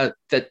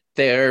that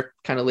their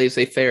kind of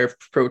laissez-faire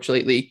approach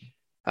lately.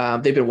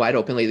 They've been wide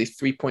open lately,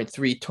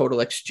 3.3 total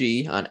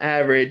XG on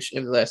average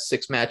in the last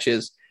 6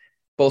 matches.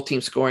 Both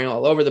teams scoring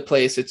all over the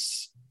place.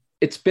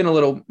 It's been a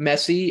little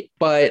messy,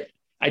 but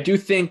I do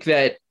think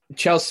that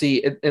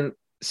Chelsea, and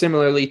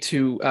similarly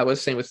to I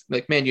was saying with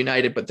like Man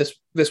United, but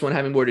this one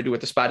having more to do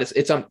with the spot is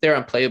they're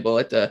unplayable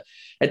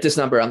at this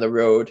number on the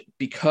road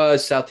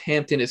because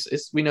Southampton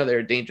is we know they're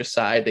a dangerous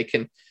side. They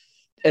can,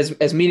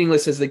 as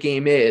meaningless as the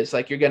game is,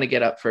 like you're going to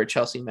get up for a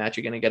Chelsea match,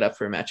 you're going to get up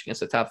for a match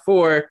against the top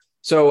 4.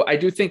 So I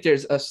do think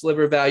there's a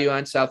sliver value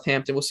on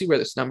Southampton. We'll see where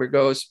this number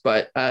goes,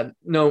 but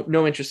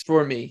no interest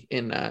for me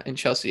in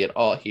Chelsea at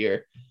all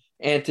here.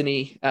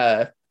 Anthony,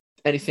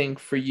 anything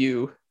for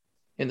you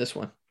in this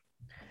one?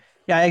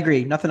 Yeah, I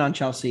agree. Nothing on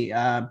Chelsea.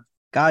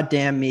 God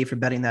damn me for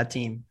betting that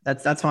team.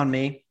 That's on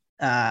me.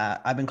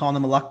 I've been calling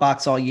them a luck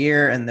box all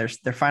year, and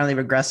they're finally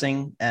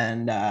regressing.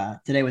 And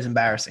today was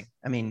embarrassing.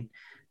 I mean,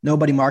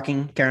 nobody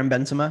marking Karim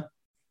Benzema.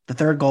 The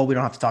 3rd goal we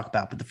don't have to talk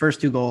about, but the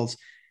first 2 goals,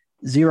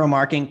 0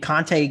 marking.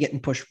 Conte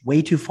getting pushed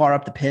way too far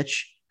up the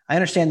pitch. I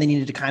understand they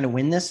needed to kind of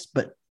win this,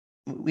 but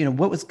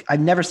I've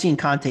never seen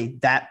Conte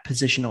that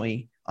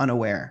positionally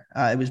unaware.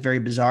 It was very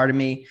bizarre to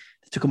me.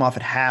 They took him off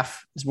at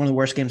half. It's one of the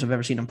worst games I've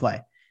ever seen him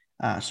play.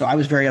 So I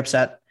was very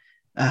upset,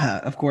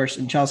 of course,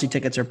 and Chelsea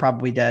tickets are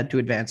probably dead to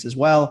advance as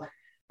well.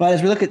 But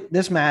as we look at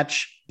this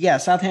match, yeah,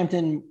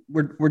 Southampton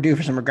we're due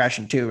for some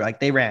regression too.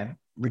 Like they ran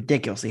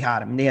ridiculously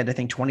hot. I mean, they had, I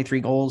think, 23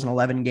 goals in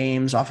 11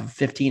 games off of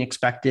 15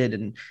 expected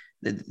and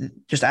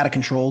just out of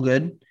control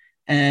good.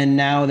 And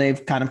now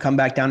they've kind of come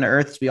back down to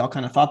earth as we all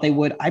kind of thought they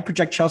would. I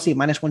project Chelsea at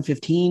minus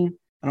 115.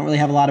 I don't really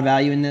have a lot of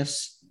value in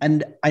this.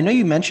 And I know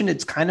you mentioned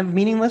it's kind of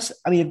meaningless.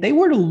 I mean, if they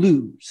were to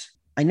lose,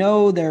 I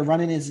know their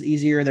running is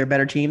easier. They're a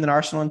better team than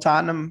Arsenal and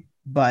Tottenham,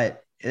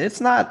 but it's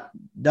not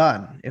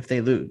done if they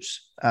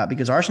lose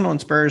because Arsenal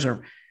and Spurs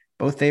are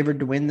both favored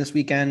to win this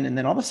weekend. And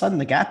then all of a sudden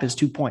the gap is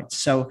 2 points.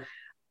 So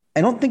I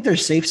don't think they're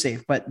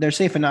safe, but they're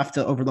safe enough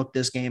to overlook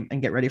this game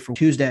and get ready for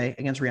Tuesday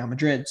against Real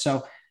Madrid.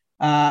 So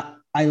I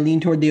lean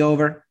toward the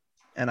over.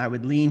 and I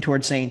would lean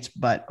towards Saints,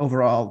 but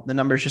overall the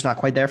number is just not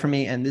quite there for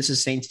me. And this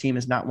is Saints team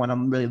is not one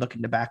I'm really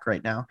looking to back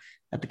right now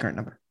at the current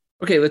number.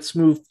 Okay, let's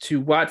move to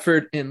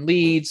Watford and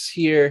Leeds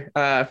here.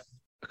 A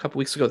couple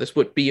weeks ago, this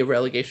would be a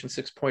relegation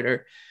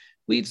 6-pointer.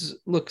 Leeds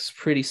looks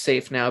pretty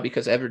safe now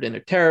because Everton are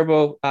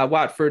terrible.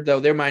 Watford, though,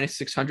 they're minus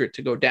 600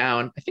 to go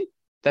down. I think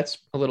that's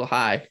a little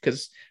high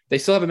because they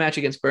still have a match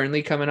against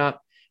Burnley coming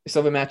up. They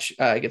still have a match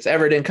against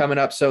Everton coming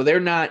up. So they're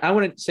not, I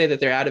wouldn't say that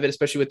they're out of it,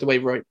 especially with the way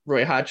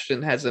Roy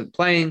Hodgson has them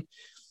playing,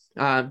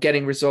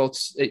 getting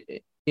results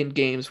in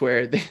games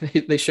where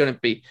they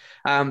shouldn't be.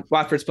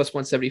 Watford's plus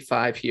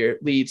 175 here.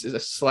 Leeds is a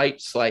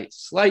slight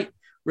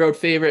road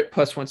favorite,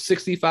 plus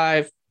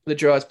 165. The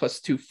draw is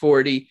plus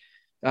 240.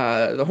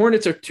 The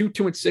Hornets are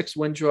 2-6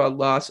 win draw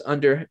loss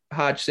under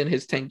Hodgson,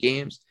 his 10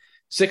 games,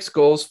 6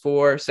 goals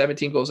for,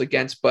 17 goals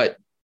against, but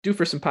due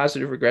for some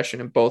positive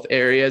regression in both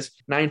areas.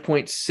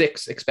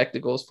 9.6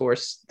 expected goals for,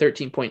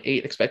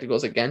 13.8 expected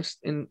goals against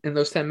in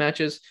those 10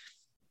 matches.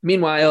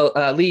 Meanwhile,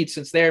 Leeds,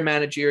 since their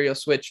managerial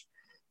switch,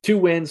 2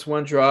 wins,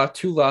 1 draw,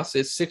 2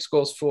 losses, 6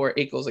 goals for,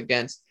 8 goals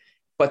against,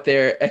 but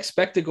their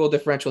expected goal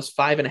differential is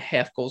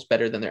 5.5 goals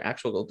better than their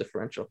actual goal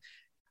differential.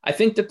 I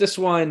think that this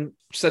one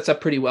sets up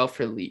pretty well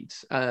for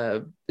Leeds,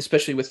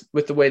 especially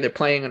with the way they're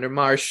playing under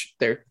Marsh.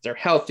 They're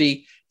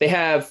healthy. They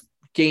have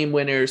game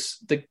winners,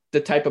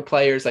 the type of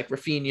players like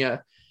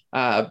Rafinha,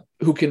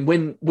 who can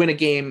win a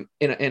game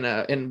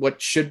in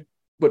what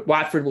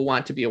Watford will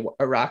want to be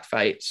a rock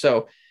fight.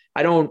 So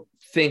I don't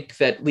think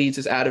that Leeds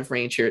is out of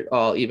range here at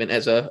all, even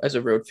as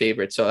a road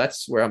favorite. So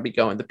that's where I'll be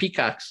going. The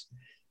Peacocks,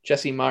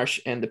 Jesse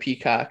Marsh and the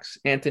Peacocks.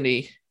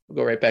 Anthony, we'll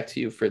go right back to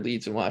you for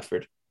Leeds and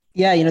Watford.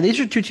 Yeah, these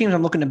are 2 teams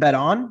I'm looking to bet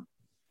on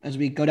as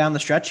we go down the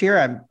stretch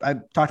here. I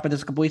talked about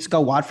this a couple weeks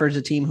ago. Watford's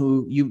a team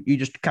who you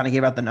just kind of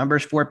gave out the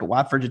numbers for it, but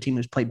Watford's a team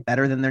who's played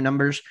better than their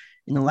numbers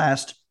in the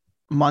last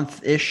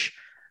month-ish.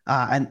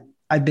 And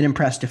I've been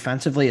impressed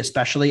defensively,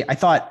 especially. I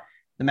thought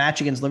the match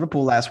against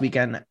Liverpool last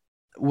weekend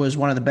was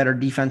one of the better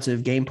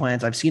defensive game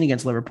plans I've seen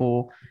against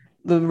Liverpool.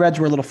 The Reds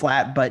were a little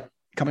flat, but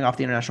coming off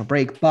the international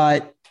break.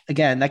 But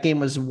again, that game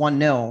was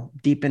 1-0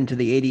 deep into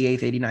the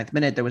 88th, 89th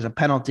minute. There was a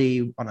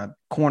penalty on a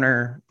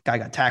corner. Guy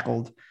got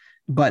tackled.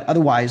 But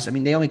otherwise,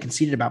 they only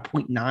conceded about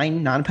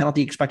 0.9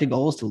 non-penalty expected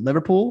goals to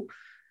Liverpool.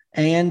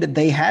 And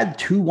they had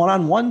 2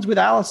 one-on-ones with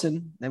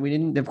Alisson. And they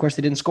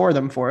didn't score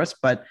them for us,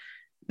 but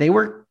they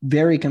were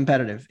very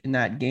competitive in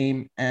that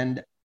game.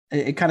 And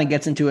it kind of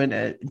gets into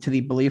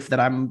the belief that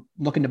I'm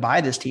looking to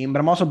buy this team, but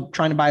I'm also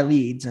trying to buy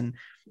Leeds. And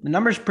the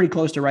number's pretty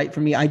close to right for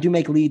me. I do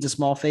make Leeds a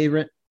small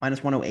favorite,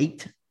 minus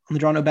 108 on the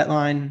draw no bet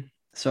line.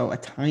 So a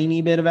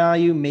tiny bit of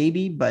value,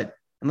 maybe, but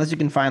unless you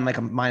can find like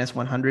a minus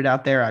 100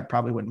 out there, I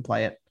probably wouldn't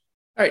play it.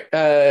 All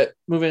right.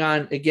 Moving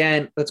on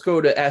again, let's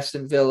go to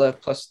Aston Villa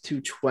plus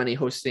 220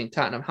 hosting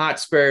Tottenham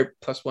Hotspur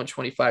plus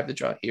 125. The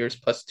draw here is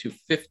plus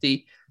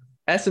 250.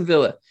 Aston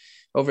Villa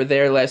over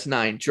their last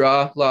 9,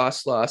 draw,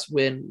 loss,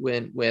 win,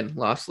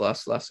 loss.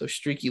 So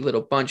streaky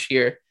little bunch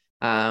here.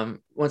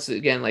 Once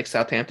again, like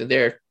Southampton,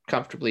 they're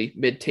comfortably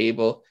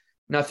mid-table.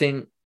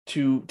 Nothing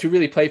to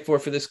really play for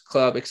this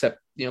club, except,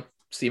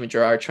 Steven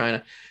Gerrard trying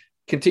to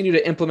continue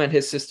to implement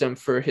his system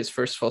for his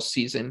first full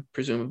season,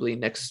 presumably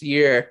next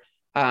year.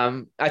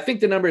 I think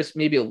the number is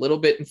maybe a little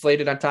bit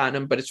inflated on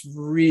Tottenham, but it's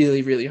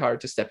really, really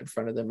hard to step in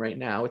front of them right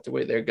now with the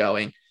way they're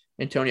going.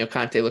 Antonio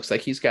Conte looks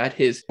like he's got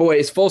his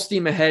boys full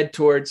steam ahead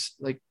towards,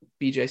 like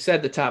BJ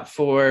said, the top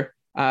 4.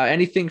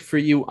 Anything for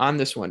you on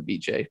this one,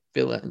 BJ,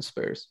 Villa and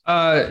Spurs?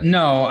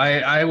 No,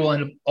 I will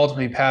end up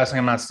ultimately passing.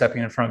 I'm not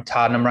stepping in front of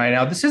Tottenham right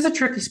now. This is a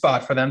tricky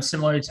spot for them,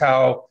 similar to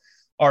how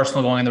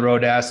Arsenal going the road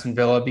to Aston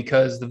Villa,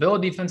 because the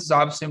Villa defense has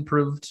obviously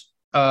improved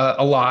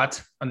a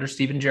lot under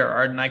Steven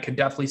Gerrard, and I could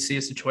definitely see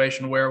a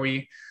situation where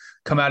we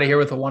come out of here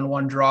with a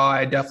 1-1 draw.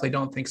 I definitely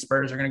don't think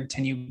Spurs are going to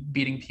continue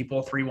beating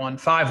people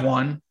 3-1,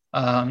 5-1.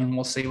 And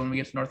we'll see when we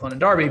get to North London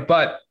Derby,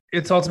 but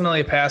it's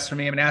ultimately a pass for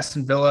me.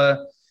 Aston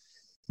Villa,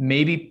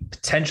 maybe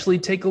potentially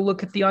take a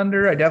look at the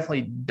under. I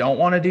definitely don't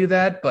want to do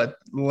that, but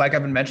like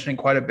I've been mentioning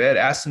quite a bit,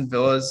 Aston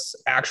Villa's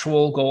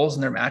actual goals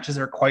in their matches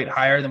are quite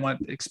higher than what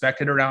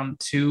expected, around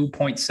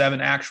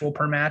 2.7 actual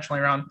per match,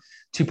 only around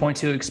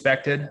 2.2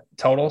 expected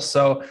total.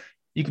 So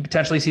you could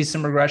potentially see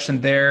some regression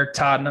there.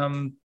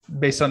 Tottenham,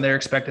 based on their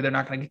expected, they're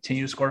not going to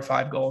continue to score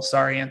 5 goals.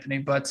 Sorry, Anthony,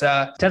 but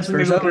potentially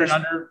maybe looking at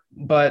under.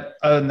 But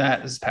other than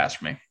that, this is a pass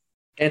for me.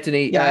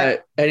 Anthony,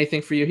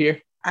 anything for you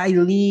here? I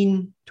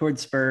lean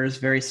towards Spurs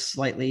very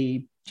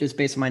slightly just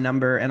based on my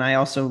number, and I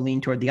also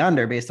lean toward the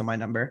under based on my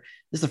number.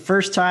 This is the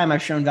first time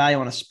I've shown value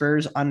on a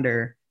Spurs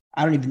under.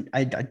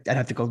 I'd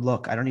have to go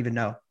look. I don't even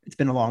know. It's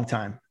been a long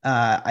time.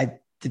 I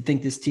did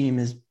think this team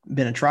has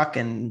been a truck,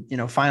 and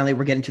finally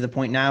we're getting to the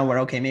point now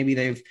where maybe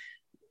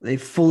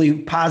they've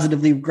fully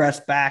positively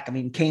regressed back.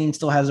 Kane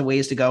still has a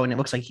ways to go, and it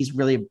looks like he's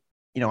really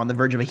on the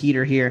verge of a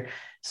heater here.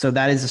 So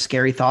that is a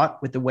scary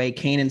thought with the way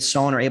Kane and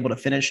Son are able to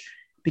finish,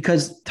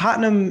 because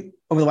Tottenham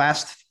over the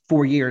last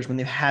 4 years, when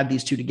they've had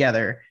these two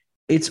together,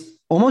 it's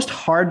almost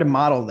hard to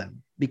model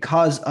them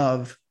because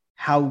of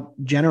how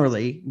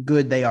generally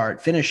good they are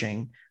at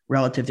finishing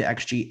relative to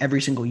XG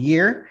every single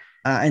year.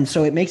 And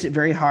so it makes it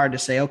very hard to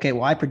say, okay,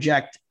 well, I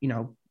project,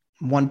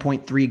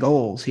 1.3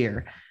 goals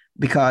here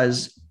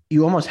because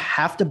you almost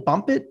have to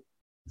bump it.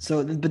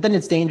 So, but then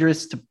it's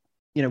dangerous to,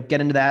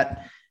 get into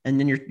that. And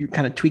then you're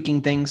kind of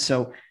tweaking things.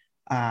 So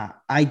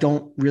I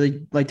don't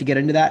really like to get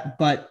into that,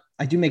 but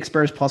I do make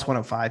Spurs plus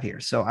 105 here.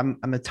 So I'm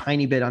a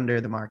tiny bit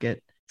under the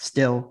market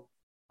still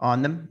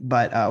on them.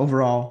 But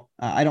overall,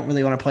 I don't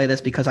really want to play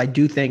this because I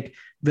do think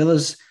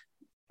Villa's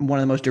one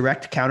of the most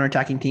direct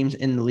counterattacking teams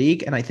in the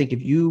league. And I think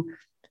if you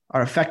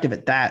are effective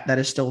at that, that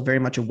is still very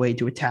much a way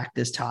to attack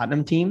this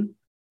Tottenham team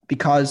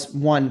because,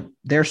 one,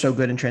 they're so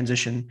good in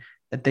transition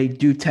that they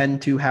do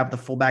tend to have the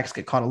fullbacks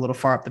get caught a little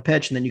far up the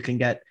pitch, and then you can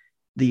get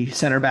the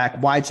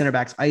wide center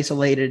backs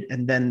isolated,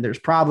 and then there's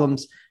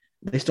problems.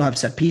 They still have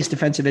set piece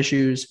defensive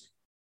issues.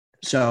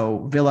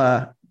 So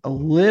Villa, a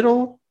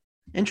little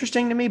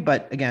interesting to me,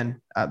 but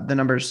again, the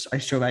numbers I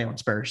show value on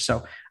Spurs.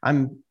 So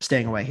I'm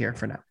staying away here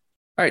for now.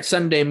 All right,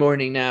 Sunday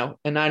morning now,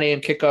 a 9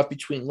 a.m. kickoff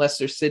between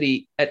Leicester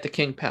City at the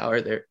King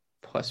Power. They're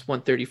plus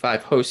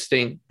 135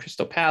 hosting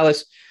Crystal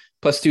Palace,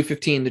 plus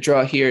 215. The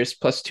draw here is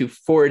plus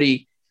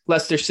 240.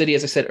 Leicester City,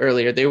 as I said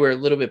earlier, they were a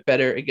little bit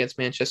better against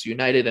Manchester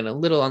United and a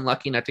little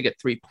unlucky not to get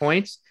 3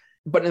 points.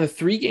 But in the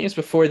 3 games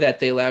before that,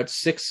 they allowed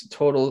 6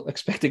 total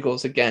expected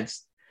goals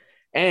against.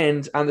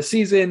 And on the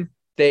season,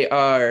 they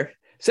are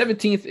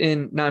 17th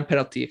in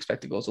non-penalty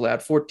expected goals allowed,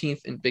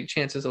 14th in big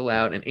chances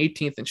allowed, and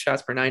 18th in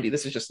shots per 90.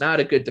 This is just not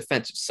a good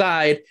defensive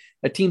side,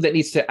 a team that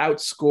needs to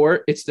outscore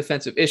its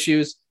defensive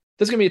issues.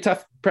 This is going to be a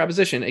tough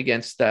proposition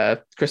against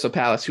Crystal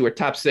Palace, who are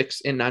top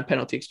 6 in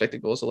non-penalty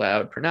expected goals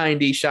allowed per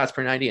 90, shots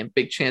per 90, and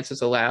big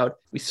chances allowed.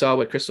 We saw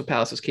what Crystal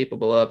Palace is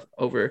capable of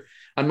over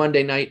on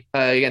Monday night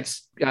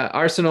against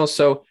Arsenal.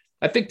 So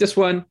I think this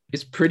one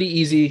is pretty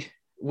easy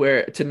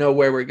to know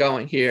where we're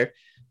going here.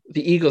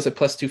 The Eagles at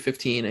plus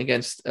 215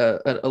 against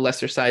a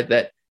Leicester side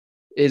that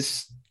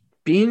is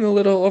being a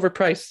little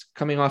overpriced,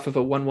 coming off of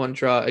a 1-1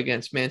 draw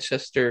against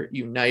Manchester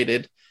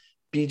United.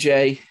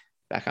 BJ,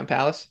 back on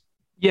Palace?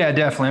 Yeah,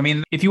 definitely. I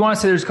mean, if you want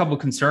to say there's a couple of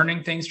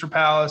concerning things for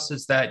Palace,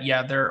 is that,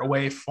 their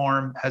away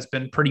form has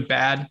been pretty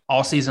bad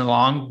all season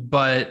long,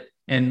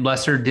 and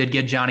Leicester did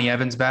get Johnny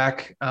Evans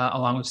back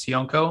along with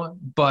Sionko.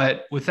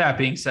 But with that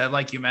being said,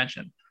 like you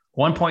mentioned,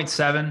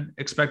 1.7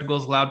 expected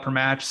goals allowed per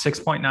match,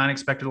 6.9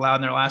 expected allowed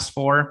in their last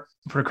 4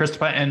 for Crystal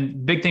Palace.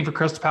 And big thing for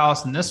Crystal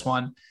Palace in this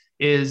one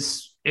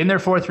is in their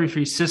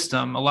 4-3-3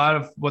 system, a lot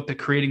of what the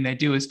creating they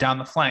do is down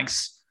the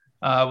flanks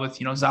with,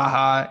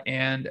 Zaha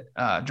and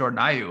Jordan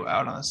Ayew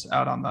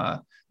out on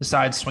the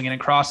sides, swinging in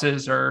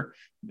crosses or,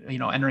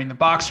 entering the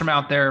box from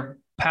out there.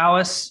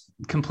 Palace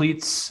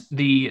completes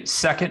the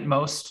second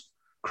most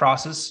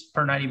crosses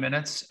per 90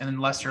 minutes, and then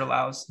Leicester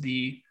allows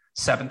the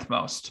 7th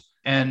most.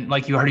 And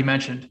like you already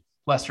mentioned,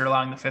 Leicester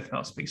allowing the 5th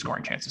most big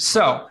scoring chances.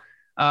 So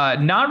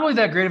not really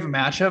that great of a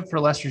matchup for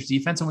Leicester's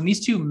defense. And when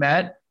these two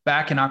met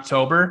back in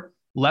October,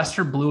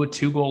 Leicester blew a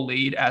 2-goal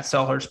lead at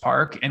Selhurst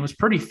Park and was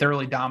pretty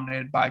thoroughly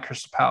dominated by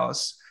Crystal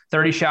Palace.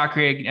 30 shot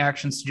creating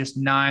actions to just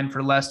 9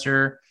 for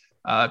Leicester.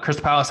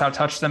 Crystal Palace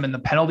outtouched them in the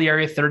penalty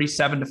area,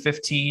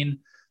 37-15.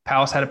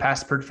 Palace had a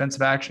pass per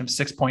defensive action of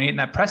 6.8. And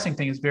that pressing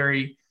thing is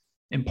very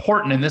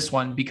important in this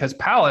one because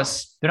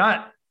Palace, they're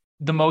not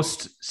the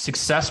most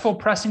successful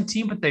pressing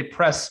team, but they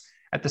press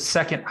at the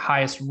 2nd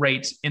highest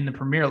rate in the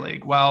Premier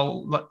League,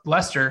 while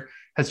Leicester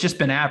has just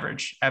been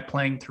average at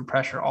playing through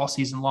pressure all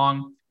season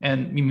long.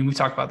 And I mean, we've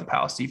talked about the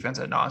Palace defense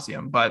ad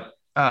nauseum, but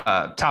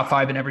top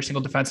 5 in every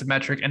single defensive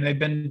metric. And they've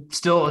been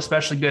still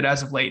especially good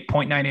as of late,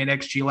 0.98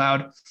 XG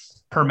allowed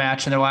per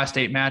match in their last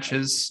 8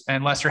 matches.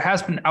 And Leicester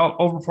has been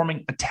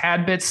overperforming a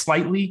tad bit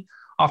slightly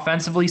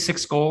offensively,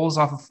 6 goals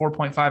off of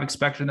 4.5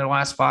 expected in their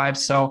last 5.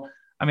 So,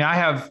 I mean, I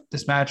have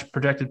this match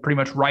projected pretty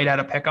much right at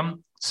a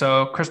pick'em.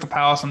 So Crystal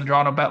Palace on the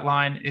draw no bet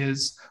line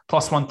is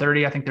plus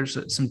 130. I think there's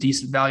some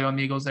decent value on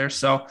the Eagles there.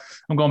 So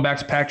I'm going back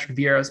to Patrick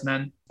Vieira's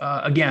men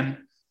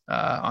again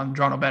on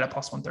draw no bet at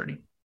plus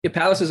 130. Yeah,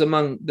 Palace is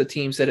among the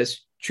teams that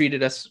has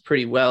treated us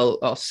pretty well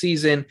all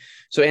season.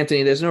 So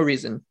Anthony, there's no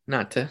reason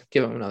not to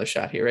give them another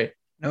shot here, right?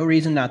 No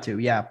reason not to.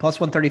 Yeah, plus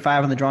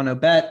 135 on the draw no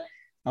bet.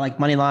 I like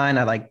money line.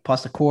 I like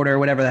plus a quarter,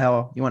 whatever the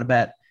hell you want to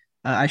bet.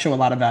 I show a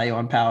lot of value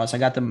on Palace. I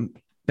got them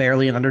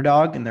barely an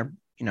underdog, and they're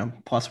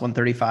plus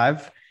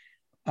 135.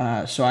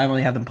 So I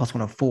only have them plus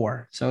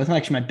 104. So it's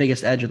actually my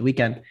biggest edge of the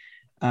weekend.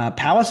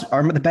 Palace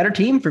are the better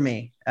team for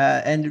me.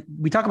 And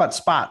we talk about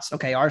spots.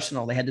 Okay,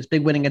 Arsenal, they had this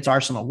big win against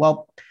Arsenal.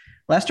 Well,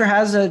 Leicester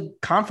has a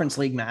Conference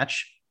League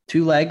match,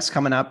 2 legs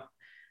coming up.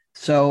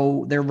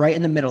 So they're right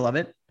in the middle of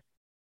it.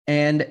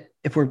 And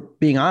if we're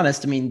being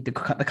honest, I mean, the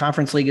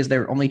Conference League is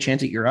their only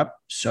chance at Europe.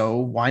 So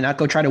why not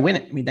go try to win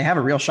it? I mean, they have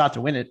a real shot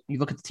to win it. You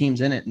look at the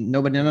teams in it, and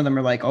none of them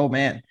are like, oh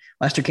man,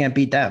 Leicester can't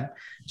beat them.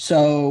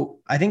 So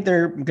I think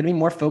they're going to be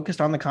more focused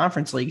on the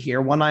Conference League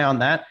here. One eye on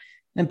that.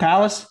 And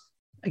Palace,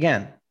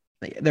 again,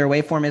 their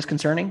away form is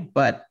concerning,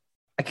 but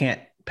I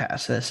can't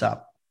pass this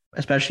up,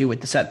 especially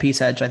with the set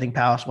piece edge. I think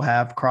Palace will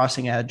have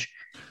crossing edge.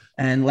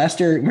 And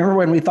Leicester, remember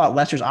when we thought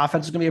Leicester's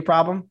offense was going to be a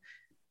problem?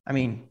 I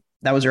mean,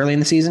 that was early in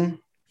the season.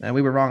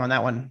 We were wrong on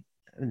that one.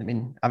 I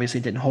mean,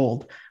 obviously it didn't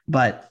hold,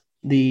 but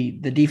the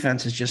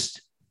defense is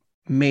just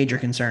major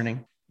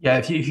concerning. Yeah,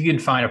 if you can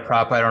find a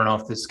prop, I don't know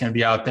if this is going to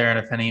be out there, and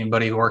if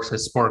anybody who works at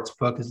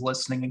Sportsbook is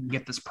listening and can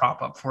get this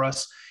prop up for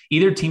us.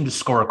 Either team to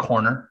score a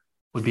corner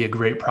would be a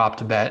great prop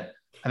to bet.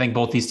 I think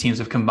both these teams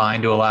have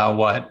combined to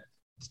allow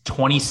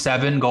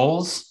 27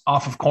 goals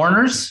off of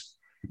corners.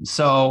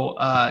 So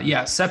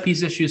set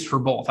piece issues for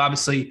both.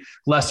 Obviously,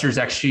 Leicester's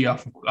XG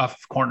off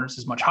of corners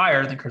is much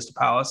higher than Crystal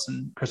Palace,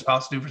 and Crystal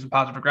Palace do for some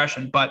positive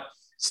regression, but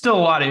still a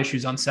lot of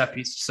issues on set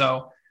pieces.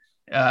 So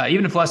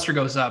even if Leicester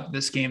goes up,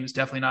 this game is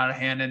definitely not a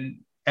hand, and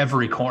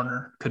every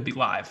corner could be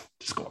live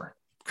to score.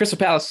 Crystal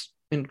Palace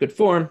in good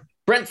form.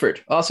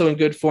 Brentford also in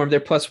good form. They're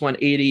plus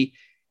 180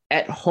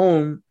 at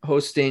home,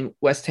 hosting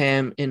West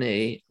Ham in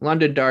a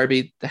London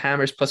derby. The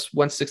Hammers plus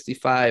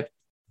 165.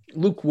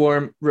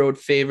 Lukewarm road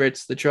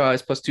favorites. The draw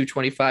is plus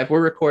 225.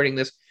 We're recording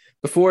this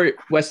before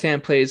West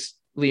Ham plays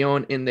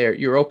Lyon in their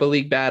Europa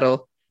League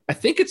battle. I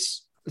think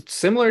it's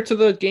similar to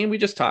the game we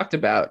just talked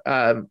about.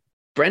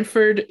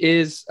 Brentford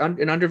is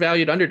an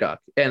undervalued underdog,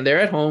 and they're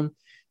at home.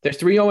 They're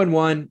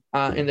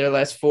 3-0-1 in their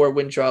last 4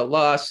 win, draw,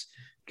 loss,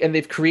 and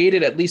they've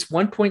created at least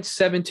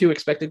 1.72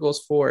 expected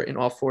goals for in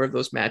all 4 of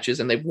those matches,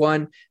 and they've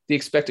won the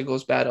expected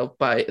goals battle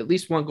by at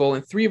least 1 goal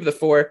in 3 of the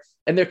 4,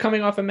 and they're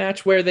coming off a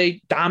match where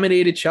they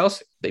dominated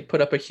Chelsea. They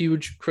put up a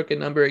huge crooked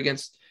number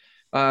against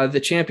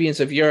the champions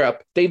of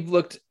Europe. They've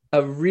looked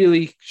a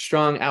really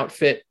strong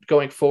outfit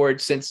going forward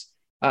since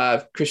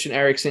Christian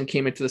Eriksen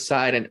came into the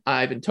side and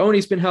Ivan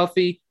Toney's been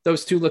healthy.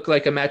 Those two look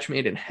like a match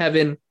made in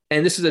heaven,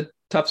 and this is a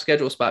tough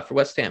schedule spot for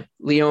West Ham.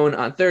 Lyon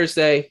on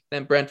Thursday,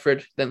 then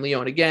Brentford, then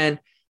Lyon again.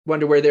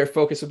 Wonder where their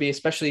focus will be,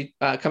 especially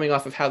coming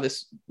off of how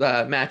this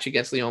match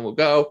against Lyon will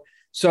go.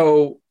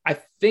 So I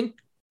think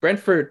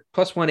Brentford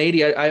plus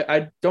 180.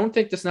 I don't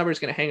think this number is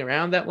going to hang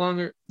around that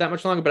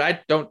much longer, but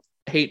I don't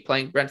hate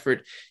playing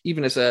Brentford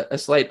even as a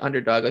slight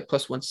underdog, like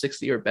plus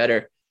 160 or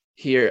better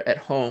here at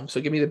home.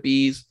 So give me the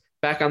Bees,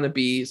 back on the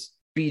Bees.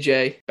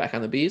 BJ, back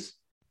on the Bees.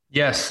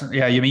 Yes.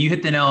 Yeah. I mean, you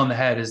hit the nail on the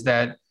head, is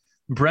that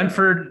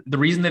Brentford, the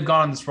reason they've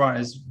gone on this run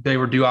is they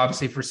were due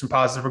obviously for some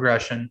positive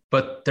regression,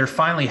 but they're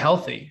finally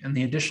healthy. And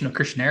the addition of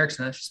Christian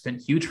Eriksen has just been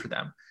huge for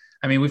them.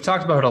 I mean, we've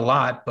talked about it a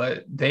lot,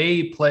 but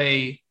they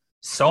play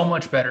so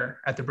much better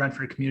at the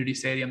Brentford Community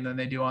Stadium than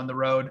they do on the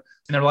road.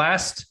 In their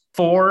last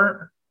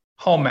 4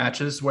 home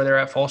matches where they're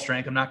at full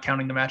strength, I'm not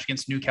counting the match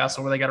against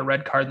Newcastle where they got a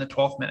red card in the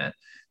 12th minute,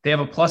 they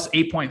have a plus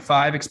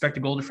 8.5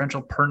 expected goal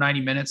differential per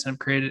 90 minutes and have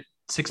created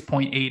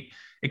 6.8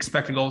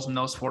 expected goals in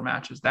those 4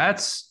 matches.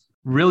 That's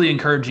really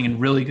encouraging and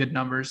really good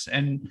numbers.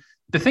 And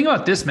the thing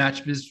about this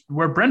match is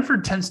where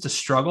Brentford tends to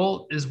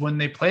struggle is when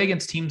they play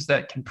against teams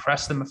that can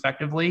press them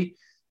effectively,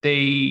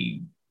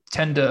 they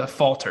tend to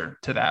falter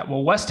to that.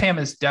 Well, West Ham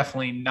is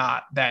definitely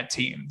not that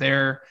team.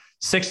 They're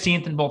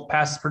 16th in both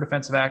passes per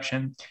defensive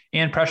action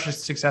and pressure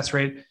success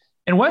rate.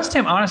 And West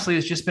Ham, honestly,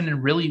 has just been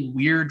in really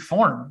weird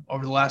form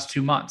over the last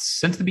 2 months.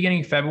 Since the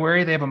beginning of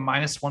February, they have a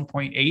minus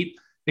 1.8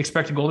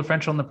 expected goal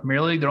differential in the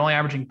Premier League. They're only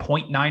averaging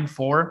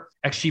 0.94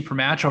 XG per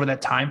match over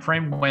that time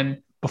frame,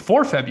 when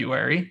before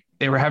February,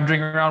 they were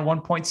averaging around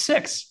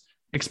 1.6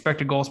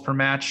 expected goals per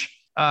match.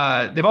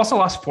 They've also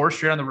lost 4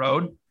 straight on the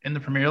road in the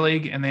Premier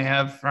League, and they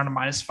have around a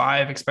minus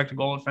 5 expected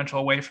goal differential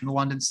away from the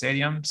London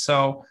Stadium.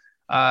 So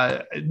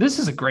this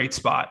is a great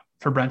spot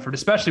for Brentford,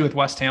 especially with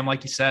West Ham,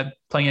 like you said,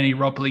 playing an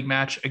Europa League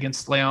match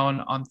against Lyon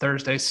on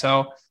Thursday.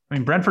 So, I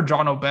mean, Brentford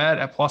draw no bet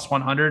at plus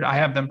 100. I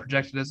have them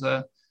projected as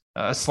a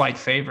slight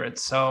favorite.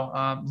 So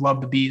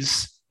love the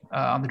Bees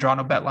on the draw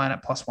no bet line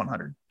at plus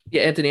 100.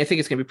 Yeah, Anthony, I think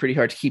it's going to be pretty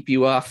hard to keep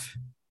you off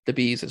the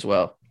Bees as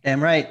well.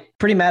 Damn right.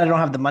 Pretty mad I don't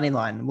have the money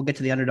line. We'll get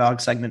to the underdog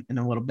segment in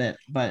a little bit,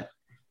 but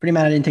pretty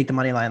mad I didn't take the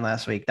money line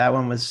last week. That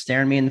one was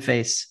staring me in the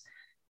face.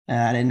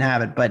 I didn't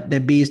have it, but the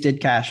Bees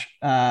did cash.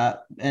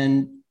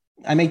 And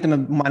I make them a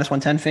minus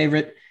 110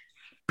 favorite.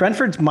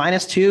 Brentford's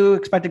minus 2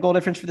 expected goal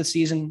difference for the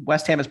season.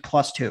 West Ham is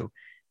plus 2.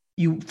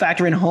 You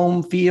factor in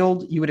home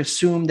field, you would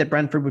assume that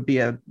Brentford would be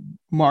a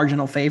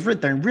marginal favorite.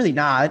 They're really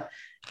not.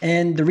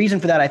 And the reason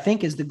for that, I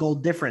think, is the goal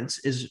difference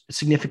is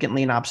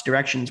significantly in opposite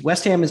directions.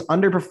 West Ham is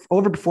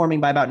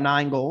overperforming by about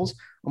 9 goals,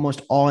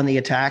 almost all in the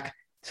attack.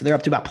 So they're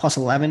up to about plus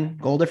 11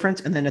 goal difference.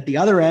 And then at the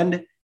other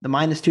end, the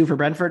minus 2 for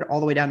Brentford, all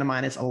the way down to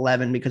minus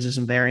 11 because of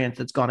some variance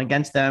that's gone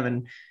against them.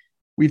 And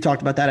we've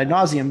talked about that ad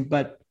nauseum.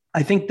 But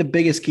I think the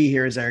biggest key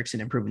here is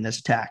Eriksen improving this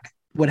attack.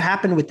 What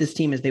happened with this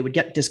team is they would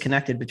get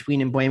disconnected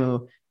between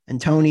Mbeumo and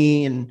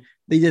Toney, and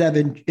they did have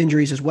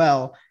injuries as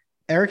well.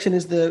 Eriksen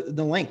is the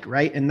link,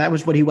 right? And that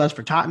was what he was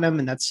for Tottenham,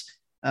 and that's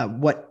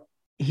what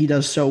he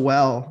does so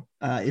well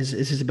is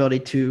his ability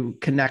to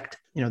connect,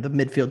 the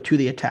midfield to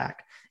the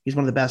attack. He's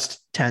one of the best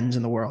 10s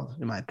in the world,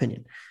 in my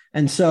opinion.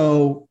 And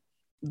so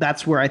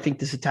that's where I think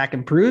this attack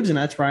improves, and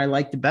that's where I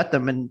like to bet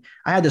them. And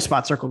I had this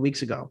spot circled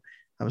weeks ago.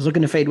 I was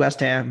looking to fade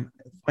West Ham,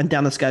 went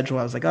down the schedule.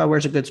 I was like, oh,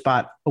 where's a good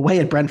spot? Away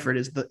at Brentford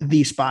is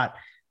the spot.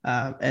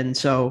 And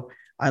so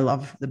I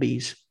love the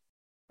Bees.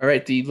 All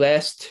right, the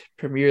last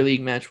Premier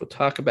League match we'll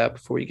talk about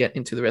before we get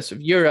into the rest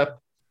of Europe.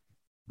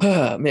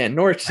 Oh, man,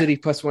 Norwich City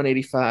plus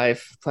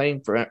 185,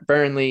 playing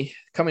Burnley,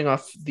 coming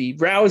off the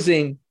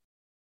rousing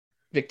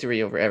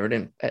victory over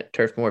Everton at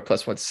Turf Moor,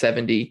 plus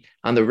 170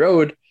 on the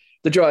road.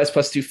 The draw is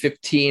plus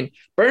 215.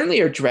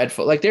 Burnley are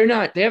dreadful. Like they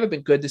haven't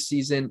been good this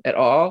season at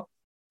all,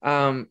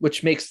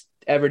 which makes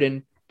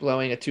Everton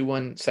blowing a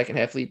 2-1 second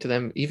half lead to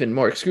them even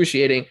more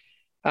excruciating.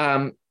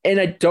 And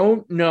I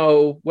don't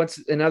know what's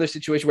another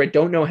situation where I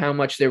don't know how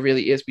much there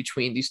really is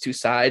between these two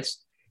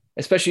sides,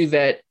 especially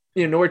that,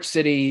 Norwich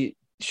City,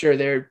 sure,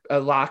 they're a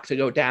lock to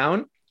go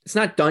down. It's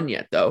not done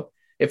yet, though.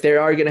 If they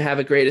are going to have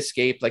a great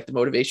escape, like the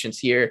motivation's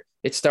here,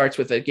 it starts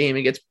with a game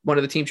against one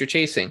of the teams you're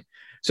chasing.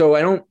 So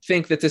I don't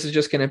think that this is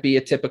just going to be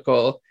a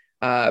typical,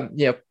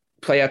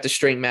 play out the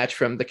string match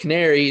from the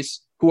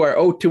Canaries, who are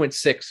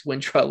 0-2-6 win,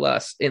 draw,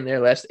 loss in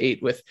their last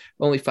 8 with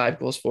only 5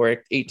 goals for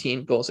it,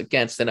 18 goals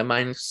against, and a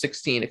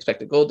 -16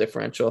 expected goal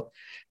differential.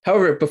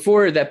 However,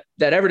 before that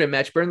Everton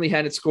match, Burnley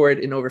hadn't scored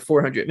in over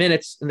 400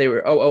 minutes, and they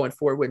were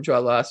 0-4 win, draw,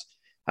 loss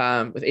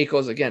with 8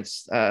 goals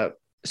against.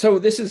 So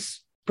this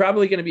is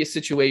probably going to be a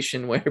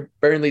situation where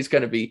Burnley's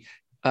going to be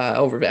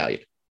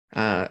overvalued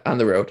on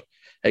the road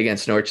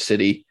against Norwich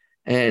City.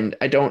 And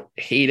I don't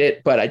hate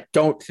it, but I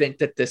don't think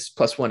that this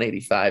plus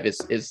 185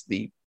 is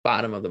the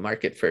bottom of the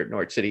market for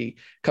Norwich City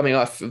coming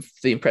off of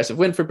the impressive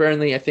win for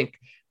Burnley. I think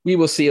we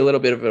will see a little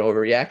bit of an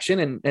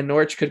overreaction, and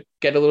Norwich could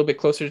get a little bit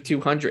closer to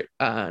 200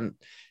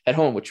 at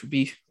home, which would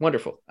be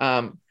wonderful.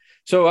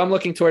 So I'm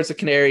looking towards the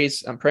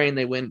Canaries. I'm praying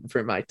they win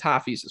for my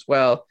Toffees as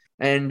well.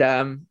 And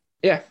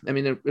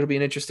it'll be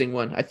an interesting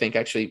one. I think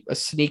actually a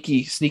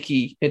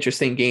sneaky,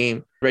 interesting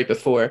game right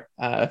before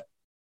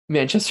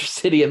Manchester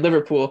City and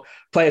Liverpool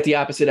play at the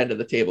opposite end of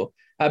the table.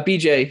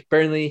 BJ,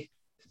 Burnley,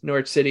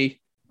 Norwich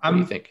City. What do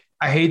you think?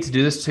 I hate to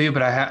do this to you,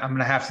 but I'm going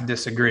to have to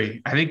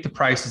disagree. I think the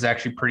price is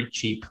actually pretty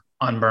cheap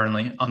on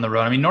Burnley on the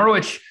road. I mean,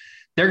 Norwich,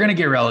 they're going to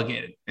get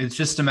relegated. It's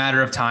just a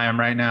matter of time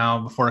right now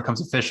before it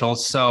comes official.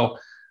 So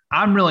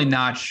I'm really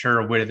not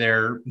sure where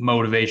their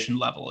motivation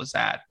level is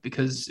at,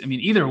 because, I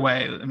mean, either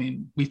way,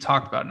 we've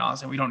talked about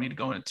nauseam. We don't need to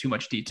go into too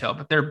much detail,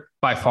 but they're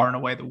by far and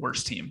away the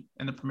worst team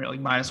in the Premier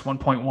League.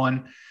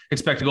 -1.1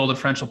 expected goal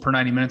differential per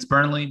 90 minutes.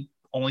 Burnley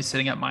only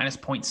sitting at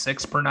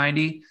 -0.6 per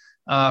 90.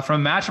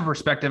 From a matchup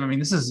perspective,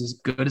 this is as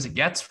good as it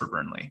gets for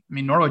Burnley.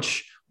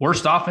 Norwich,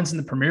 worst offense in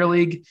the Premier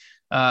League.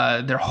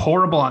 They're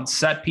horrible on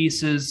set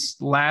pieces.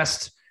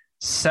 Last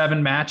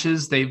 7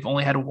 matches, they've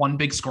only had 1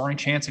 big scoring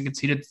chance and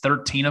conceded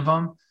 13 of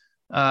them.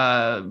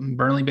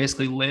 Burnley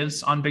basically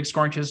lives on big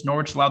scoring chances.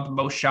 Norwich allowed the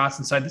most shots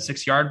inside the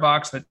 6-yard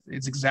box. That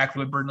is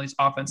exactly what Burnley's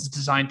offense is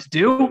designed to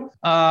do.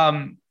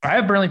 I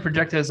have Burnley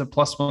projected as a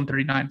plus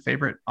 139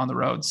 favorite on the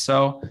road.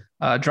 So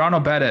draw no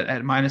bet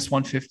at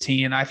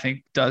 -115, I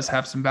think does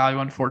have some value,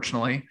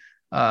 unfortunately.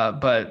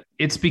 But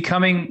it's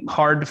becoming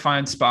hard to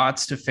find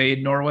spots to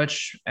fade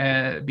Norwich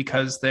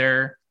because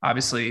they're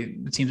obviously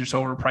the teams are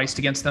so overpriced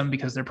against them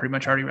because they're pretty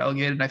much already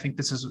relegated. And I think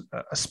this is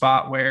a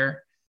spot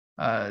where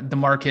the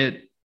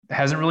market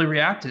hasn't really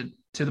reacted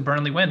to the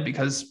Burnley win,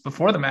 because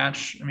before the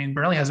match,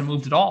 Burnley hasn't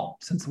moved at all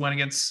since the win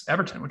against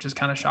Everton, which is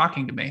kind of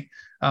shocking to me.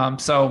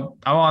 So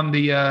I'm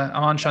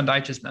on Sean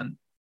Dyche's men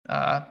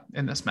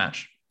in this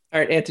match. All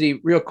right, Anthony,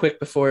 real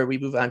quick before we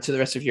move on to the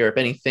rest of Europe,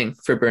 anything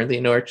for Burnley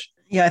and Norwich?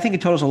 Yeah, I think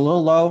it totals a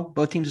little low.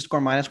 Both teams to score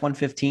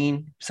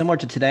 -115. Similar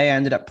to today, I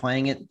ended up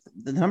playing it.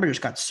 The number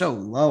just got so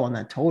low on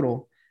that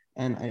total.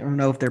 And I don't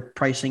know if they're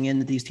pricing in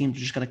that these teams are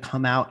just going to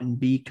come out and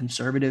be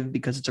conservative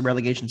because it's a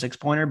relegation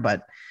 6-pointer,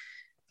 but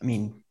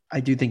I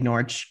do think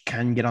Norwich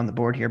can get on the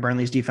board here.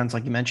 Burnley's defense,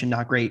 like you mentioned,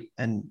 not great.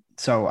 And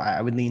so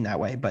I would lean that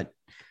way, but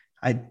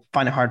I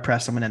find it hard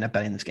pressed. I'm going to end up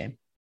betting this game.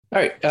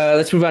 All right,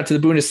 let's move on to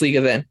the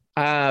Bundesliga then.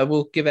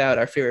 We'll give out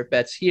our favorite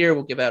bets here.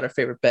 We'll give out our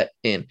favorite bet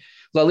in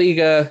La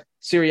Liga,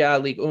 Serie A,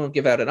 League. We'll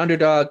give out an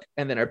underdog,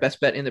 and then our best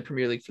bet in the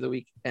Premier League for the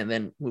week, and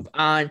then move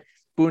on.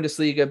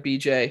 Bundesliga,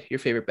 BJ, your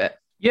favorite bet?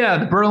 Yeah,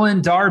 the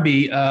Berlin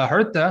Derby,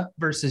 Hertha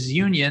versus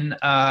Union.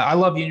 I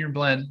love Union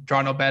Berlin.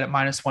 Draw no bet at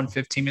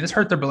 -115. This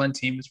Hertha Berlin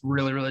team is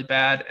really, really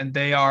bad, and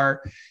they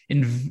are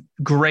in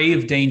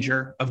grave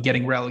danger of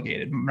getting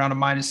relegated. Around a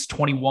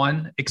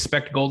 -21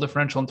 expected goal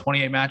differential in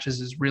 28 matches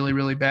is really,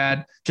 really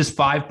bad. Just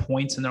 5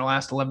 points in their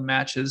last 11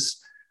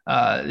 matches.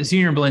 This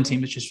Union Berlin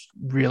team is just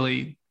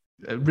really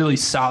a really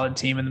solid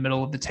team in the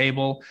middle of the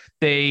table.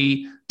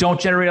 They don't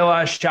generate a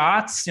lot of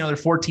shots. They're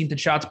 14th in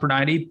shots per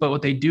 90, but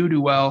what they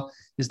do well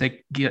is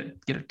they get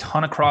a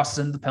ton of crosses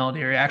into the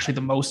penalty area, actually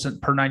the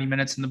most per 90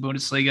 minutes in the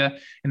Bundesliga,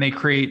 and they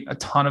create a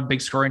ton of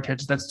big scoring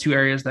chances. That's 2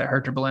 areas that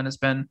Hertha Berlin has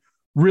been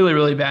really,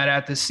 really bad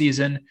at this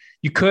season.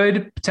 You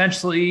could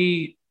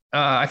potentially,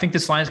 I think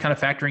this line is kind of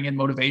factoring in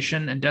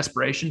motivation and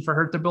desperation for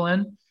Hertha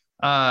Berlin.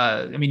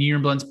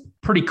 Union Berlin's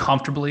pretty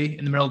comfortably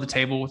in the middle of the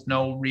table with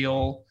no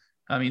real,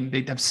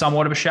 they have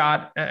somewhat of a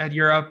shot at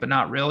Europe, but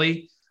not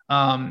really.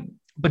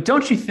 But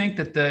don't you think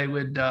that they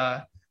would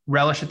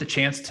relish at the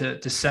chance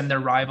to send their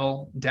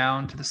rival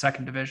down to the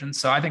 2nd division?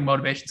 So I think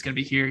motivation is going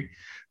to be here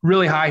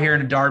really high here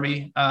in a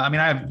derby. I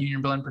have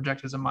Union Berlin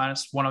projected as a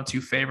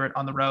 -102 favorite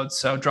on the road.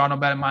 So draw no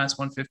bet at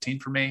 -115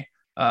 for me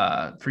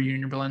for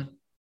Union Berlin.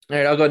 All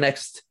right, I'll go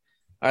next.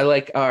 I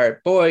like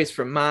our boys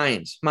from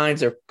Mainz.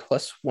 Mainz are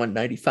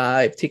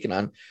 +195, taking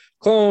on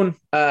Cologne,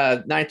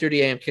 9:30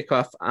 a.m.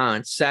 kickoff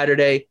on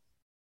Saturday.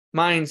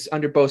 Mine's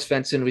under Bo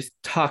Svensson. We've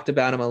talked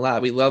about him a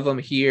lot. We love him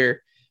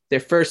here. They're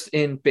first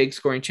in big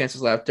scoring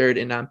chances allowed, third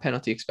in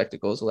non-penalty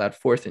expected goals allowed,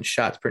 fourth in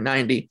shots per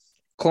 90.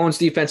 Cologne's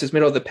defense is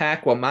middle of the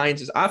pack, while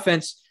Mainz's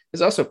offense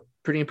is also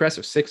pretty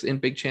impressive. Sixth in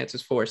big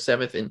chances for,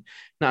 seventh in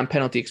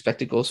non-penalty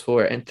expected goals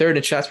for, and third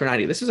in shots per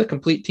 90. This is a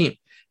complete team,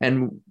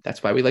 and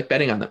that's why we like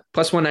betting on them.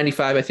 Plus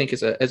 195, I think,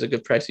 is a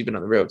good price even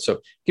on the road.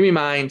 So give me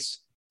Mainz,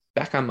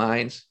 back on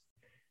Mainz.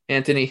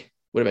 Anthony,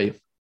 what about you?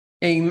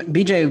 Hey,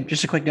 BJ,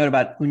 just a quick note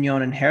about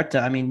Union and Hertha.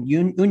 I mean,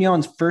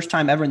 Union's first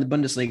time ever in the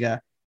Bundesliga.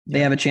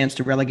 They have a chance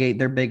to relegate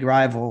their big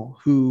rival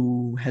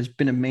who has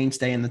been a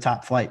mainstay in the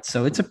top flight.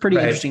 So it's a pretty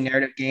interesting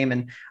narrative game,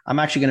 and I'm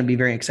actually going to be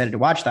very excited to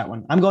watch that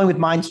one. I'm going with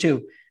Mainz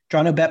too.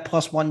 Draw no bet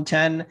plus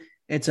 110.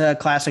 It's a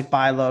classic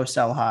buy low,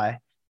 sell high.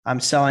 I'm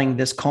selling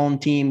this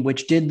Köln team,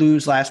 which did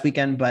lose last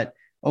weekend, but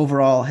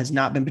overall has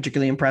not been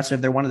particularly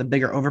impressive. They're one of the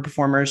bigger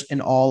overperformers in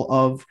all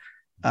of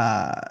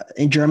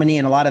in Germany,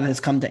 and a lot of it has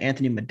come to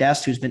Anthony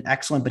Modeste, who's been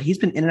excellent, but he's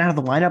been in and out of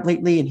the lineup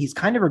lately, and he's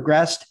kind of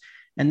regressed.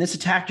 And this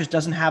attack just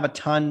doesn't have a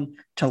ton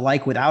to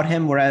like without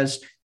him, whereas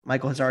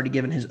Michael has already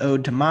given his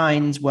ode to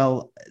Mainz.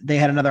 Well, they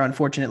had another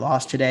unfortunate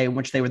loss today, in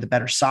which they were the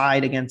better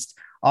side against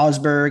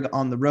Augsburg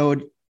on the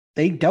road.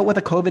 They dealt with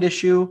a COVID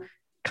issue,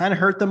 kind of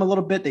hurt them a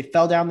little bit. They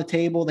fell down the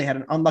table. They had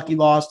an unlucky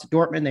loss to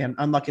Dortmund. They had an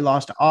unlucky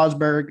loss to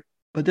Augsburg.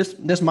 But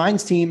this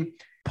Mainz team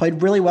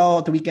played really well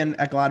at the weekend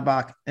at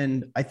Gladbach,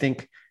 and I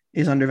think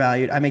is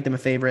undervalued. I make them a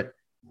favorite,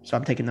 so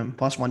I'm taking them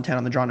plus 110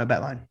 on the draw no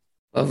bet line.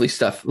 Lovely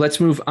stuff. Let's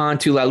move on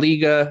to La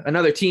Liga.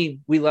 Another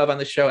team we love on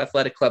the show,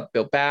 Athletic Club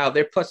Bilbao.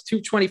 They're plus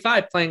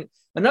 225 playing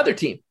another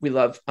team we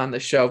love on the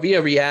show,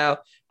 Villarreal.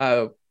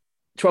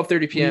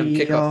 12:30 p.m.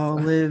 kickoff. We all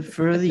live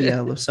for the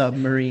Yellow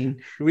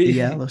Submarine. The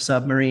Yellow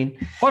Submarine.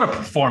 What a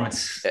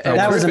performance.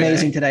 That was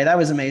amazing today. That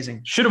was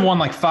amazing. Should have won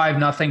like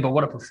 5-0, but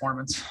what a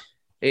performance.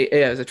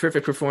 Yeah, it was a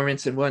terrific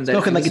performance, and one that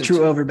spoken like a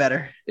true over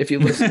better. If you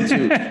listen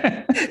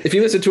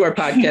to our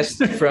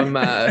podcast from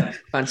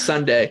on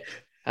Sunday,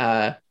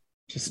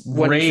 just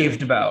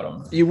raved about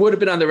them. You would have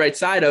been on the right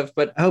side of,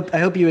 but I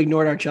hope you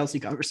ignored our Chelsea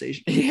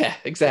conversation. Yeah,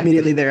 exactly.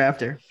 Immediately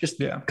thereafter, just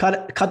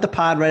cut the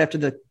pod right after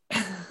the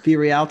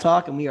Villarreal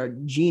talk, and we are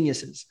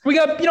geniuses. We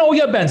got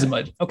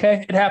Benzema.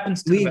 Okay, it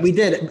happens. We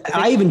did.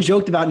 I even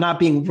joked about not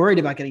being worried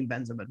about getting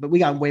Benzema, but we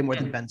got way more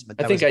than Benzema.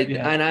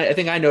 I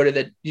think I noted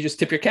that you just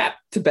tip your cap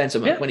to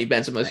Benzema when he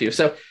Benzema's you.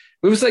 So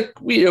it was like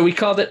we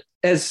called it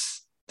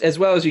as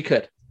well as we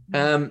could.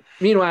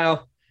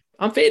 Meanwhile,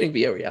 I'm fading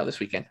Villarreal this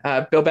weekend.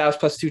 Bilbao's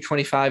plus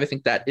 225. I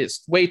think that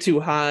is way too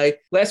high.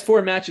 Last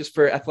 4 matches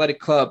for Athletic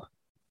Club,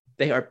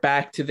 they are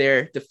back to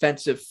their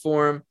defensive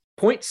form.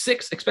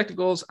 0.6 expected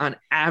goals on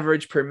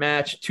average per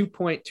match,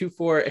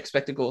 2.24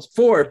 expected goals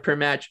for per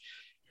match.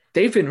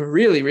 They've been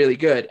really, really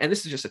good. And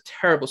this is just a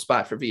terrible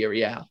spot for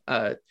Villarreal.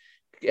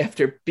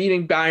 After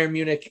beating Bayern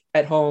Munich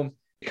at home,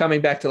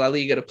 coming back to La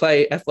Liga to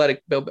play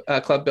Athletic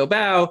Club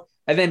Bilbao,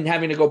 and then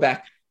having to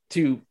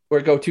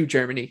go to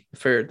Germany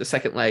for the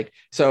second leg.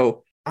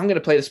 So I'm going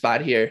to play the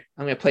spot here.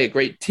 I'm going to play a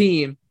great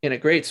team in a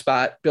great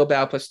spot.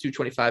 Bilbao plus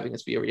 225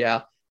 against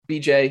Villarreal.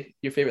 BJ,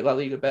 your favorite La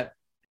Liga bet?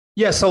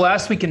 Yeah, so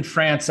last week in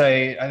France,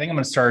 I think I'm going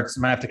to start. I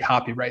might have to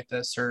copyright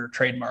this or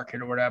trademark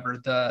it or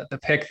whatever. The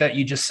pick that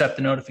you just set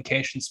the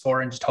notifications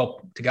for, and just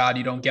hope to God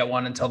you don't get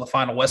one until the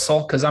final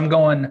whistle. Because I'm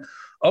going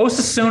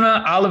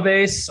Osasuna,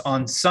 Alaves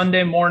on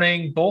Sunday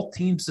morning. Both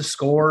teams to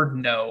score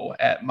no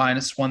at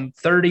minus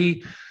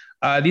 130.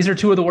 These are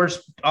two of the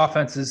worst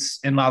offenses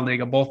in La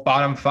Liga, both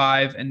bottom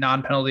 5 and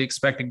non-penalty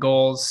expected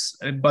goals.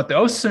 But the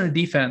Osasuna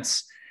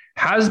defense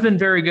has been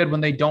very good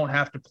when they don't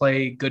have to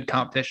play good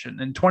competition.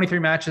 In 23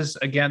 matches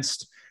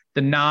against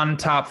the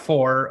non-top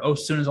 4,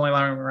 Osasuna is only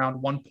allowing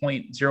around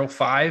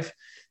 1.05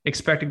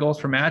 expected goals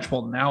per match.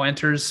 Well, now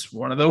enters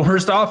one of the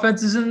worst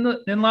offenses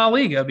in La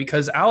Liga,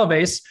 because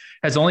Alaves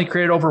has only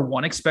created over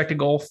 1 expected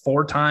goal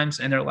 4 times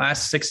in their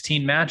last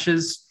 16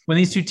 matches. When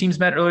these two teams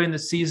met earlier in the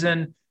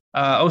season,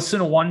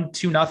 Osasuna won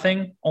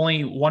 2-0,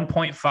 only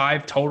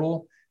 1.5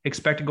 total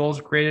expected goals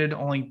created,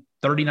 only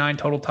 39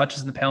 total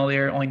touches in the penalty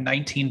area, only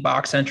 19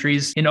 box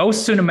entries. In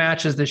Osasuna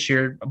matches this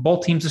year,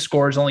 both teams'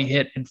 scores only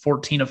hit in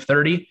 14 of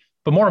 30.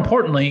 But more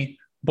importantly,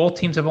 both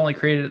teams have only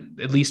created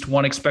at least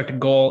 1 expected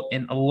goal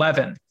in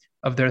 11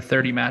 of their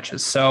 30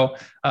 matches. So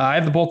I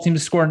have the both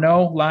teams to score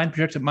no. Line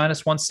projected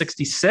minus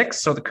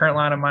 166. So the current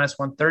line of minus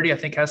 130, I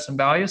think, has some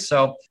value.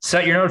 So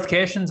set your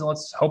notifications, and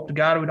let's hope to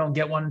God we don't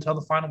get one until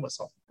the final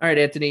whistle. All right,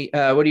 Anthony,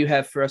 what do you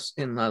have for us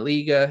in La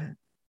Liga?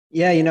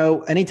 Yeah,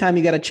 anytime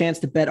you got a chance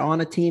to bet on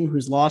a team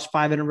who's lost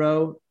 5 in a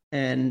row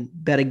and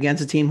bet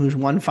against a team who's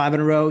won 5 in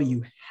a row,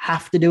 you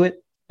have to do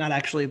it. Not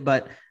actually,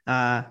 but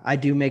I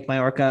do make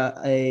Mallorca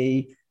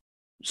a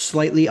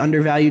slightly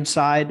undervalued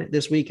side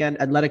this weekend.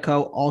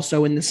 Atletico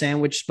also in the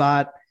sandwich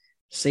spot,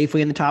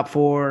 safely in the top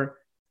 4.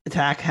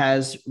 Attack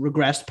has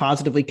regressed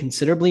positively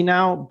considerably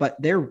now,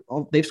 but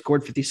they've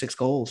scored 56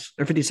 goals,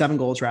 or 57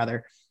 goals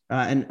rather,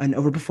 and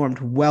overperformed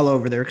well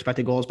over their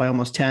expected goals by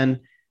almost 10.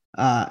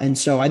 And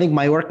so I think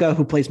Mallorca,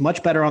 who plays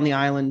much better on the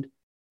island,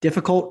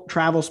 difficult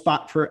travel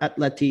spot for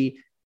Atleti.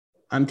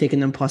 I'm taking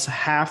them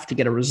 +0.5 to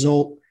get a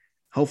result.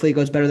 Hopefully it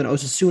goes better than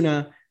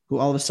Osasuna, who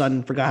all of a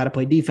sudden forgot how to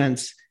play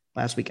defense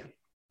last weekend.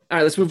 All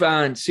right, let's move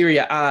on. Serie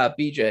A,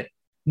 BJ.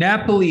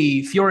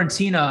 Napoli,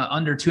 Fiorentina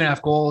under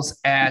 2.5 goals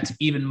at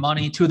even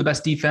money. Two of the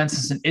best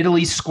defenses in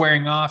Italy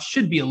squaring off.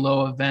 Should be a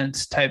low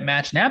event type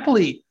match.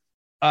 Napoli,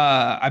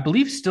 I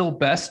believe, still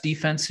best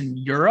defense in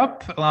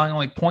Europe, allowing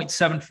only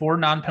 0.74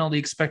 non-penalty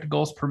expected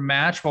goals per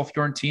match, while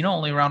Fiorentina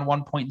only around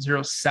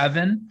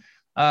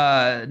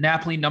 1.07.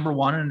 Napoli number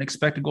 1 in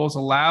expected goals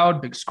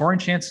allowed, big scoring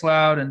chance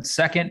allowed, and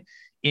second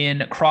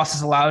in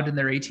crosses allowed in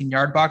their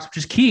 18-yard box, which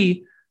is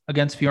key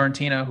against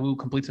Fiorentina, who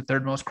completes the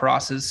third most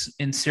crosses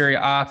in Serie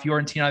A.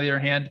 Fiorentina, on the other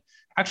hand,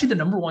 actually the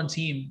number 1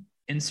 team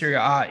in Serie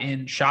A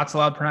in shots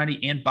allowed per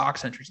 90 and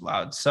box entries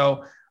allowed.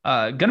 So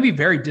going to be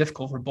very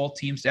difficult for both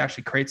teams to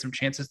actually create some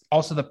chances.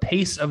 Also, the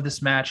pace of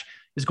this match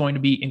is going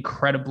to be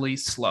incredibly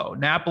slow.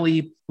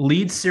 Napoli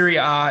leads Serie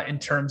A in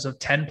terms of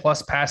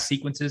 10+ pass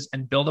sequences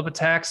and build-up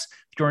attacks.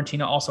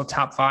 Fiorentina also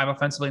top 5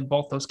 offensively in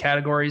both those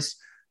categories.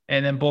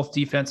 And then both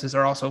defenses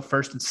are also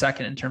first and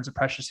second in terms of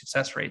pressure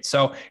success rate.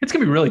 So it's going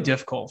to be really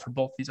difficult for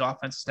both these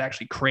offenses to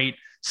actually create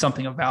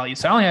something of value.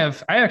 So I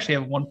actually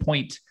have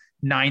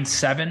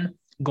 1.97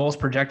 goals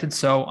projected.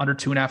 So under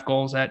 2.5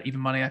 goals at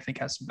even money, I think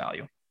has some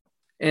value.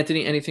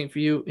 Anthony, anything for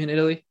you in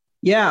Italy?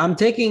 Yeah, I'm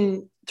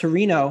taking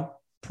Torino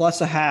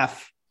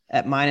 +0.5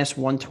 at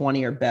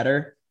 -120 or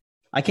better.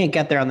 I can't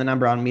get there on the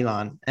number on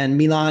Milan. And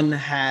Milan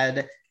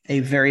had a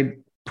very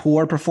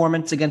poor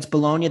performance against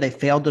Bologna. They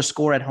failed to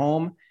score at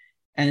home.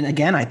 And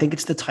again, I think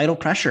it's the title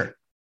pressure.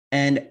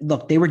 And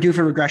look, they were due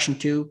for regression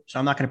too, so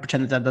I'm not going to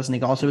pretend that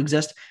doesn't also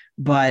exist.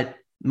 But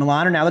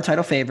Milan are now the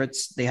title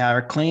favorites. They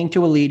are clinging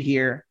to a lead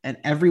here. And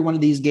every one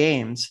of these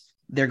games,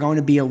 they're going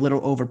to be a little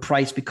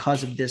overpriced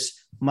because of this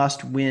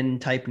must-win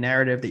type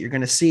narrative that you're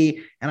going to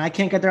see. And I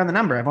can't get there on the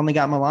number. I've only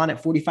got Milan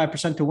at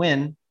 45% to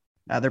win.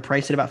 They're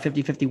priced at about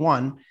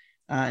 50-51.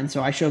 And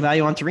so I show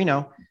value on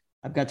Torino.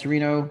 I've got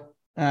Torino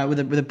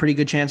with a pretty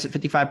good chance at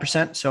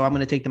 55%. So I'm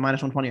going to take the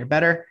 -120 or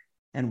better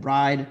and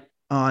ride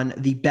on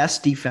the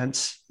best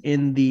defense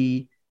in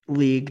the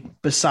league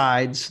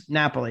besides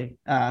Napoli,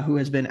 who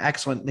has been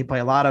excellent. They play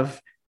a lot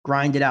of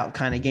grinded out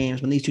kind of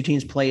games. When these two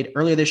teams played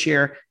earlier this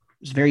year,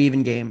 it was a very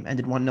even game.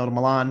 Ended 1-0 to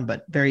Milan,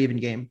 but very even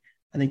game.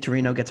 I think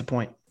Torino gets a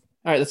point.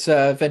 All right, let's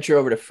venture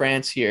over to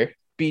France here.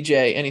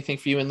 BJ, anything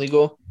for you in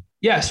legal?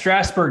 Yeah,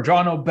 Strasbourg,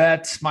 draw no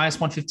bet,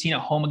 -115 at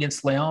home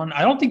against Lyon.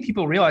 I don't think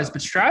people realize,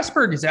 but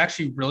Strasbourg is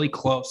actually really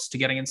close to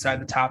getting inside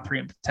the top 3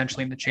 and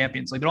potentially in the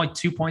Champions League. They're only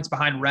 2 points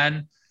behind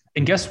Rennes.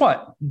 And guess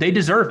what? They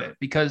deserve it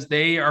because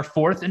they are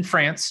 4th in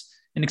France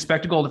in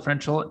expected goal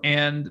differential,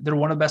 and they're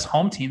one of the best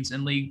home teams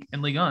in Ligue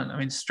 1. I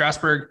mean,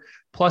 Strasbourg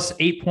plus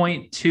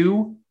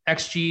 8.2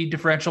 XG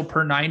differential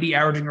per 90,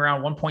 averaging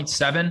around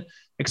 1.7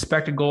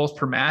 expected goals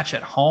per match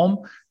at home.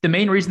 The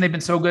main reason they've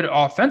been so good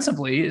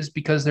offensively is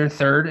because they're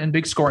 3rd in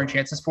big scoring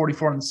chances,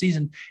 44 in the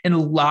season. And a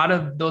lot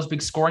of those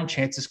big scoring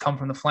chances come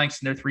from the flanks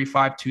in their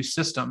 3-5-2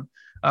 system,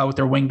 with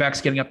their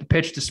wingbacks getting up the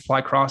pitch to supply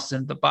crosses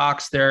into the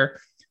box. They're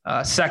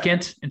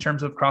second in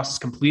terms of crosses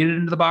completed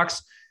into the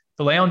box.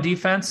 The Lyon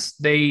defense,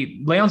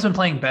 Lyon's been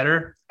playing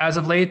better as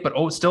of late, but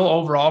still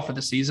overall for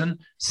the season,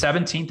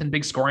 17th in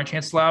big scoring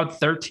chances allowed,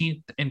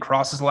 13th in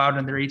crosses allowed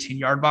in their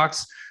 18-yard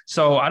box.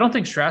 So I don't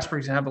think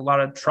Strasbourg's going to have a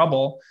lot of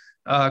trouble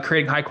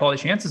creating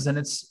high-quality chances, and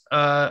it's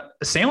a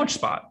sandwich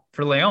spot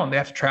for Lyon. They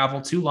have to travel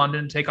to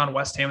London, take on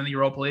West Ham in the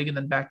Europa League, and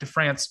then back to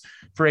France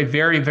for a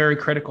very, very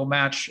critical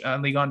match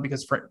in Ligue 1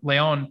 because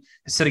Lyon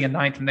is sitting at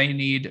 9th, and they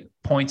need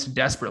points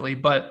desperately.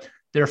 But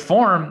their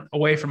form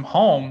away from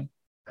home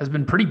has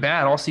been pretty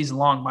bad all season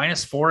long.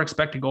 -4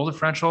 expected goal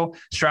differential.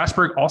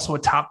 Strasbourg also a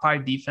top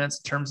 5 defense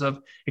in terms of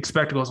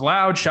expected goals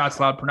allowed, shots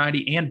allowed per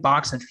 90, and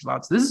box entries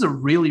allowed. So this is a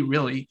really,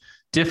 really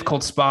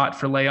difficult spot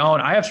for Lyon.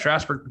 I have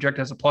Strasbourg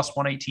projected as a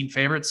 +118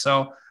 favorite,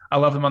 so I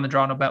love them on the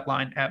draw no bet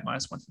line at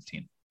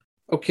 -115.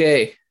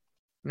 Okay,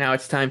 now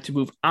it's time to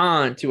move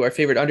on to our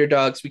favorite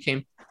underdogs. We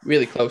came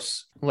really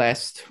close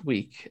last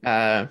week.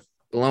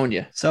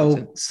 Bologna.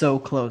 So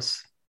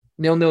close.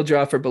 0-0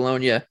 draw for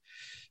Bologna.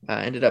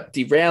 Ended up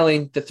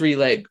derailing the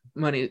 3-leg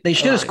money. They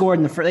should have scored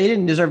in the first. They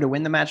didn't deserve to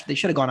win the match. They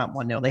should have gone up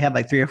 1-0. They had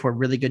like 3 or 4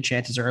 really good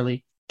chances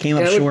early. Came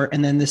up short.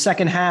 And then the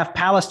second half,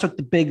 Palace took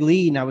the big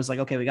lead. And I was like,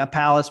 okay, we got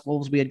Palace.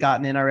 Wolves we had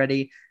gotten in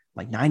already,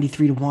 like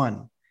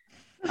 93-1.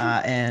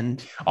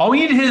 And all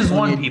we needed is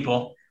one,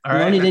 people. All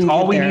right. That's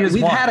all we need is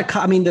We've one. had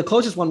the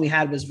closest one we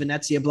had was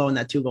Venezia blowing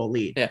that 2-goal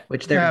lead,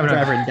 which they're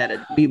forever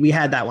indebted. We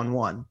had that one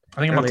won.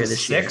 I think I'm up to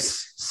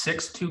 6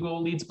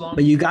 2-goal leads blown.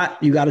 But you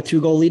got a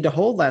 2-goal lead to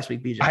hold last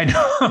week, BJ. I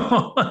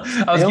know.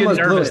 I was getting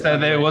nervous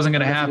that it wasn't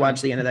going to happen.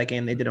 Watch the end of that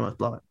game. They did almost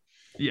blow it.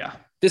 Yeah.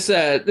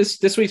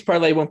 This week's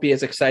parlay won't be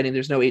as exciting.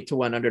 There's no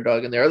 8-1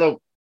 underdog in there,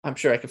 although I'm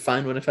sure I could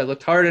find one if I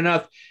looked hard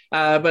enough.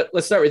 But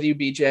let's start with you,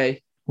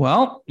 BJ.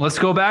 Well, let's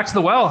go back to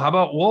the well. How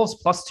about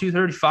Wolves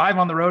 +235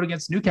 on the road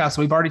against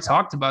Newcastle? We've already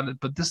talked about it,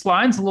 but this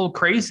line's a little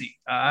crazy.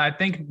 I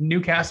think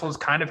Newcastle has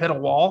kind of hit a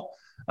wall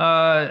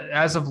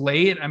as of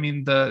late. I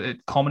mean,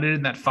 it culminated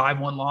in that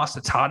 5-1 loss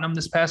to Tottenham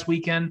this past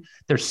weekend.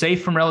 They're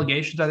safe from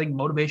relegations. I think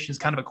motivation is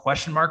kind of a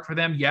question mark for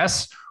them.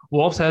 Yes,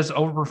 Wolves has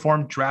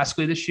overperformed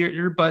drastically this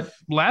year, but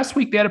last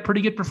week they had a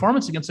pretty good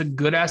performance against a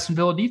good Aston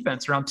Villa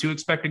defense, around 2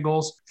 expected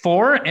goals,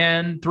 4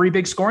 and 3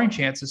 big scoring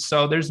chances.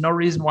 So there's no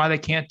reason why they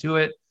can't do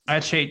it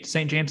at St.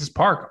 James's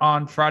Park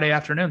on Friday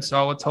afternoon.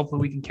 So let's hopefully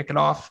we can kick it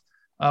off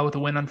with a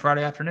win on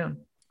Friday afternoon.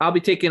 I'll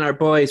be taking our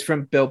boys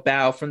from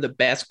Bilbao, from the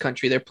Basque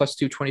Country. They're plus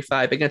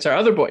 225 against our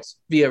other boys,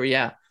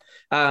 Villarreal.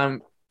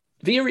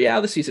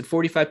 Villarreal this season,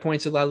 45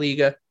 points in La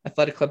Liga.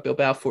 Athletic Club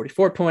Bilbao,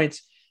 44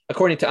 points.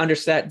 According to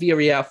Understat,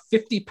 Villarreal,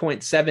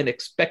 50.7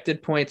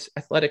 expected points.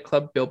 Athletic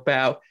Club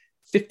Bilbao,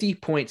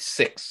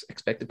 50.6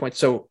 expected points.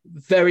 So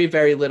very,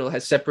 very little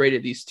has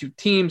separated these two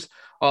teams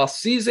all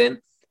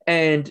season.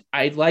 And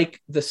I like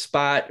the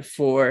spot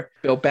for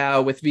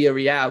Bilbao with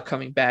Villarreal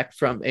coming back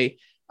from a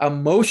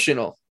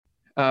emotional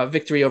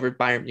victory over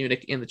Bayern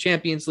Munich in the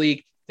Champions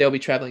League. They'll be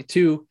traveling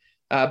to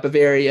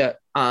Bavaria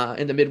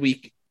in the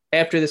midweek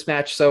after this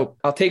match. So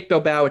I'll take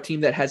Bilbao, a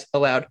team that has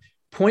allowed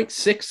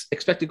 0.6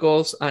 expected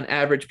goals on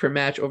average per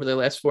match over their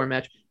last 4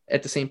 matches,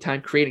 at the same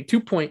time creating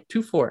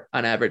 2.24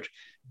 on average.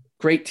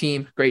 Great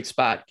team, great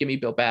spot. Give me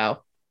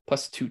Bilbao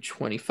plus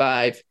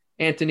 225.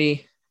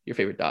 Anthony, your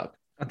favorite dog.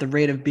 At the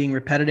rate of being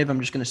repetitive,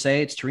 I'm just going to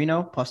say it's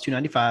Torino plus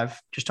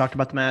 295. Just talked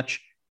about the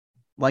match.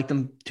 Liked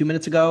them 2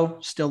 minutes ago.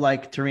 Still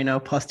like Torino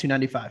plus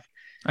 295.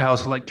 I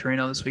also like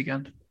Torino this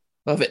weekend.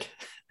 Love it.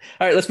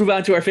 All right, let's move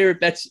on to our favorite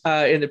bets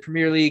in the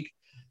Premier League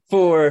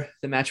for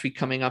the match week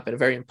coming up, at a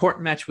very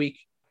important match week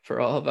for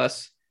all of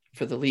us,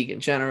 for the league in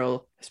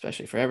general,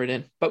 especially for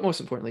Everton, but most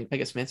importantly, I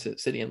guess Man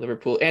City and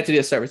Liverpool. Anthony,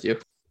 let's start with you.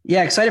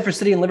 Yeah, excited for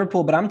City and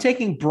Liverpool, but I'm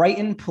taking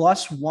Brighton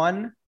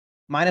 +1,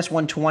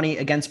 -120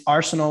 against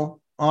Arsenal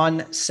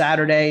on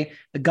Saturday.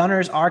 The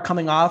Gunners are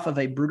coming off of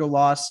a brutal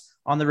loss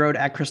on the road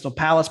at Crystal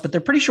Palace, but they're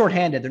pretty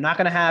shorthanded. They're not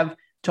going to have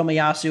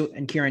Tomiyasu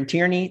and Kieran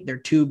Tierney, their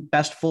 2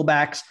 best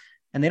fullbacks,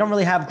 and they don't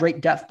really have great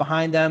depth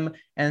behind them,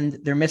 and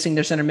they're missing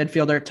their center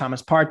midfielder,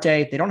 Thomas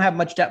Partey. They don't have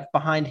much depth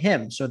behind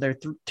him, so their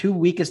 2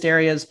 weakest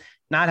areas,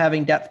 not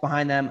having depth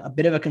behind them, a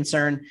bit of a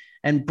concern.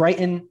 And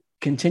Brighton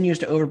continues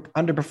to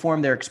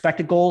underperform their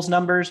expected goals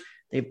numbers.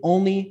 They've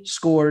only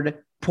scored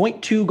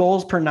 0.2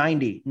 goals per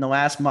 90 in the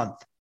last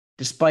month,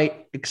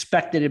 despite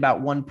expected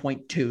about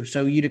 1.2.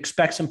 So you'd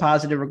expect some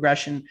positive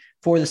regression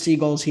for the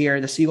Seagulls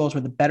here. The Seagulls were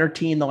the better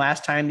team the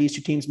last time these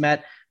two teams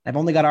met. I've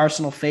only got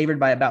Arsenal favored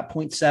by about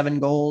 0.7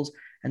 goals.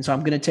 And so I'm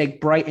going to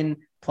take Brighton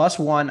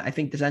 +1. I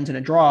think this ends in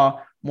a draw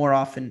more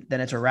often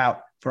than it's a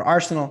rout for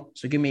Arsenal.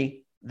 So give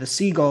me the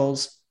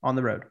Seagulls on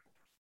the road.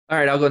 All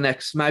right, I'll go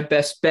next. My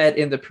best bet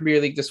in the Premier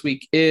League this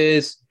week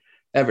is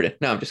Everton.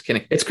 No, I'm just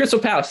kidding. It's Crystal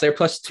Palace. They're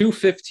plus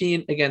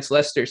 215 against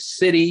Leicester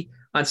City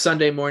on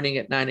Sunday morning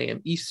at 9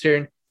 a.m.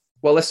 Eastern.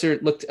 While Leicester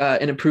looked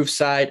an improved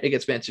side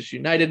against Manchester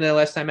United in their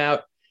last time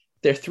out,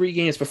 their 3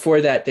 games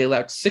before that, they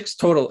allowed 6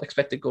 total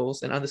expected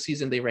goals. And on the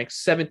season, they ranked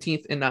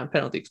 17th in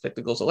non-penalty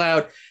expected goals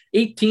allowed,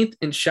 18th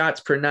in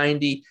shots per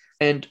 90,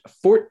 and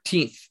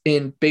 14th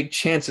in big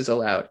chances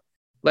allowed.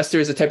 Leicester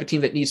is the type of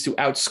team that needs to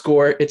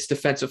outscore its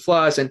defensive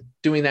flaws, and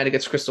doing that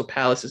against Crystal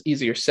Palace is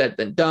easier said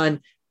than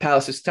done.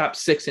 Palace is top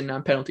 6 in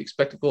non-penalty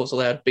expected goals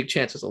allowed, big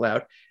chances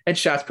allowed, and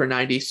shots per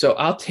 90. So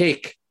I'll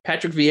take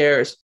Patrick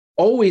Vieira's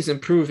always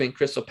improving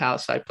Crystal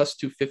Palace side plus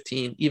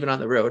 215, even on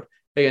the road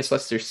against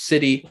Leicester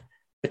City,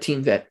 a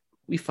team that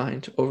we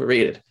find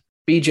overrated.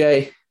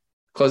 BJ,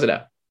 close it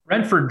out.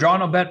 Brentford, draw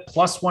no bet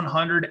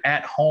 +100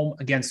 at home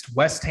against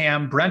West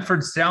Ham.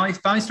 Brentford's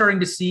finally starting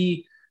to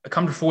see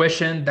come to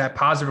fruition that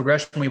positive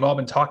regression we've all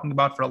been talking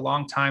about for a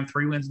long time.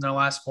 3 wins in their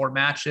last 4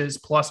 matches,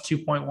 plus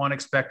 2.1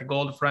 expected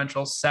goal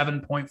differential,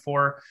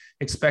 7.4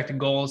 expected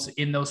goals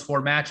in those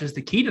 4 matches.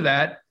 The key to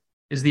that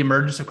is the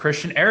emergence of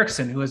Christian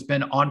Eriksen, who has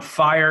been on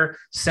fire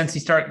since he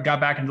got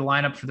back into the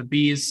lineup for the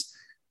Bees.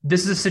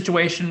 This is a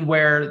situation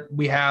where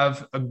we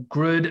have a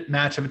good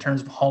matchup in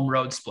terms of home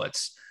road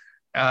splits.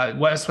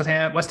 West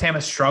Ham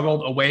has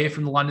struggled away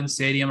from the London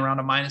Stadium, around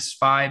a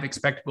 -5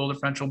 expected goal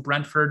differential.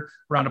 Brentford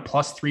around a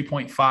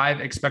 +3.5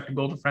 expected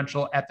goal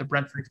differential at the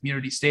Brentford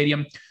Community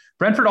Stadium.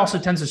 Brentford also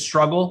tends to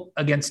struggle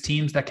against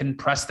teams that can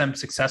press them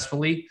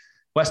successfully.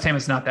 West Ham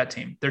is not that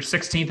team. They're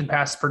 16th in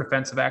passes per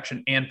defensive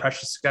action and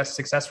pressure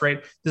success rate.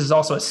 This is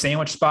also a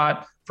sandwich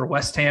spot for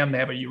West Ham. They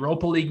have a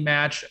Europa League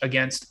match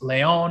against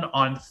Lyon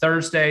on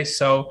Thursday,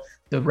 so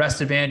the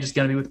rest advantage is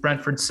going to be with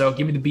Brentford. So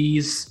give me the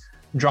Bees.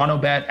 Draw no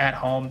bet at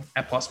home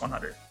at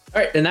 +100.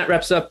 All right, and that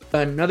wraps up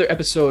another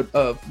episode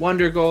of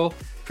Wonder Goal.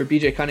 For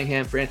BJ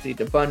Cunningham, for Anthony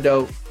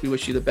Dabundo, we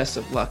wish you the best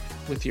of luck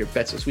with your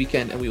bets this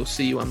weekend, and we will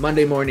see you on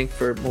Monday morning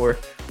for more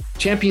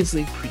Champions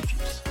League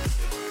previews.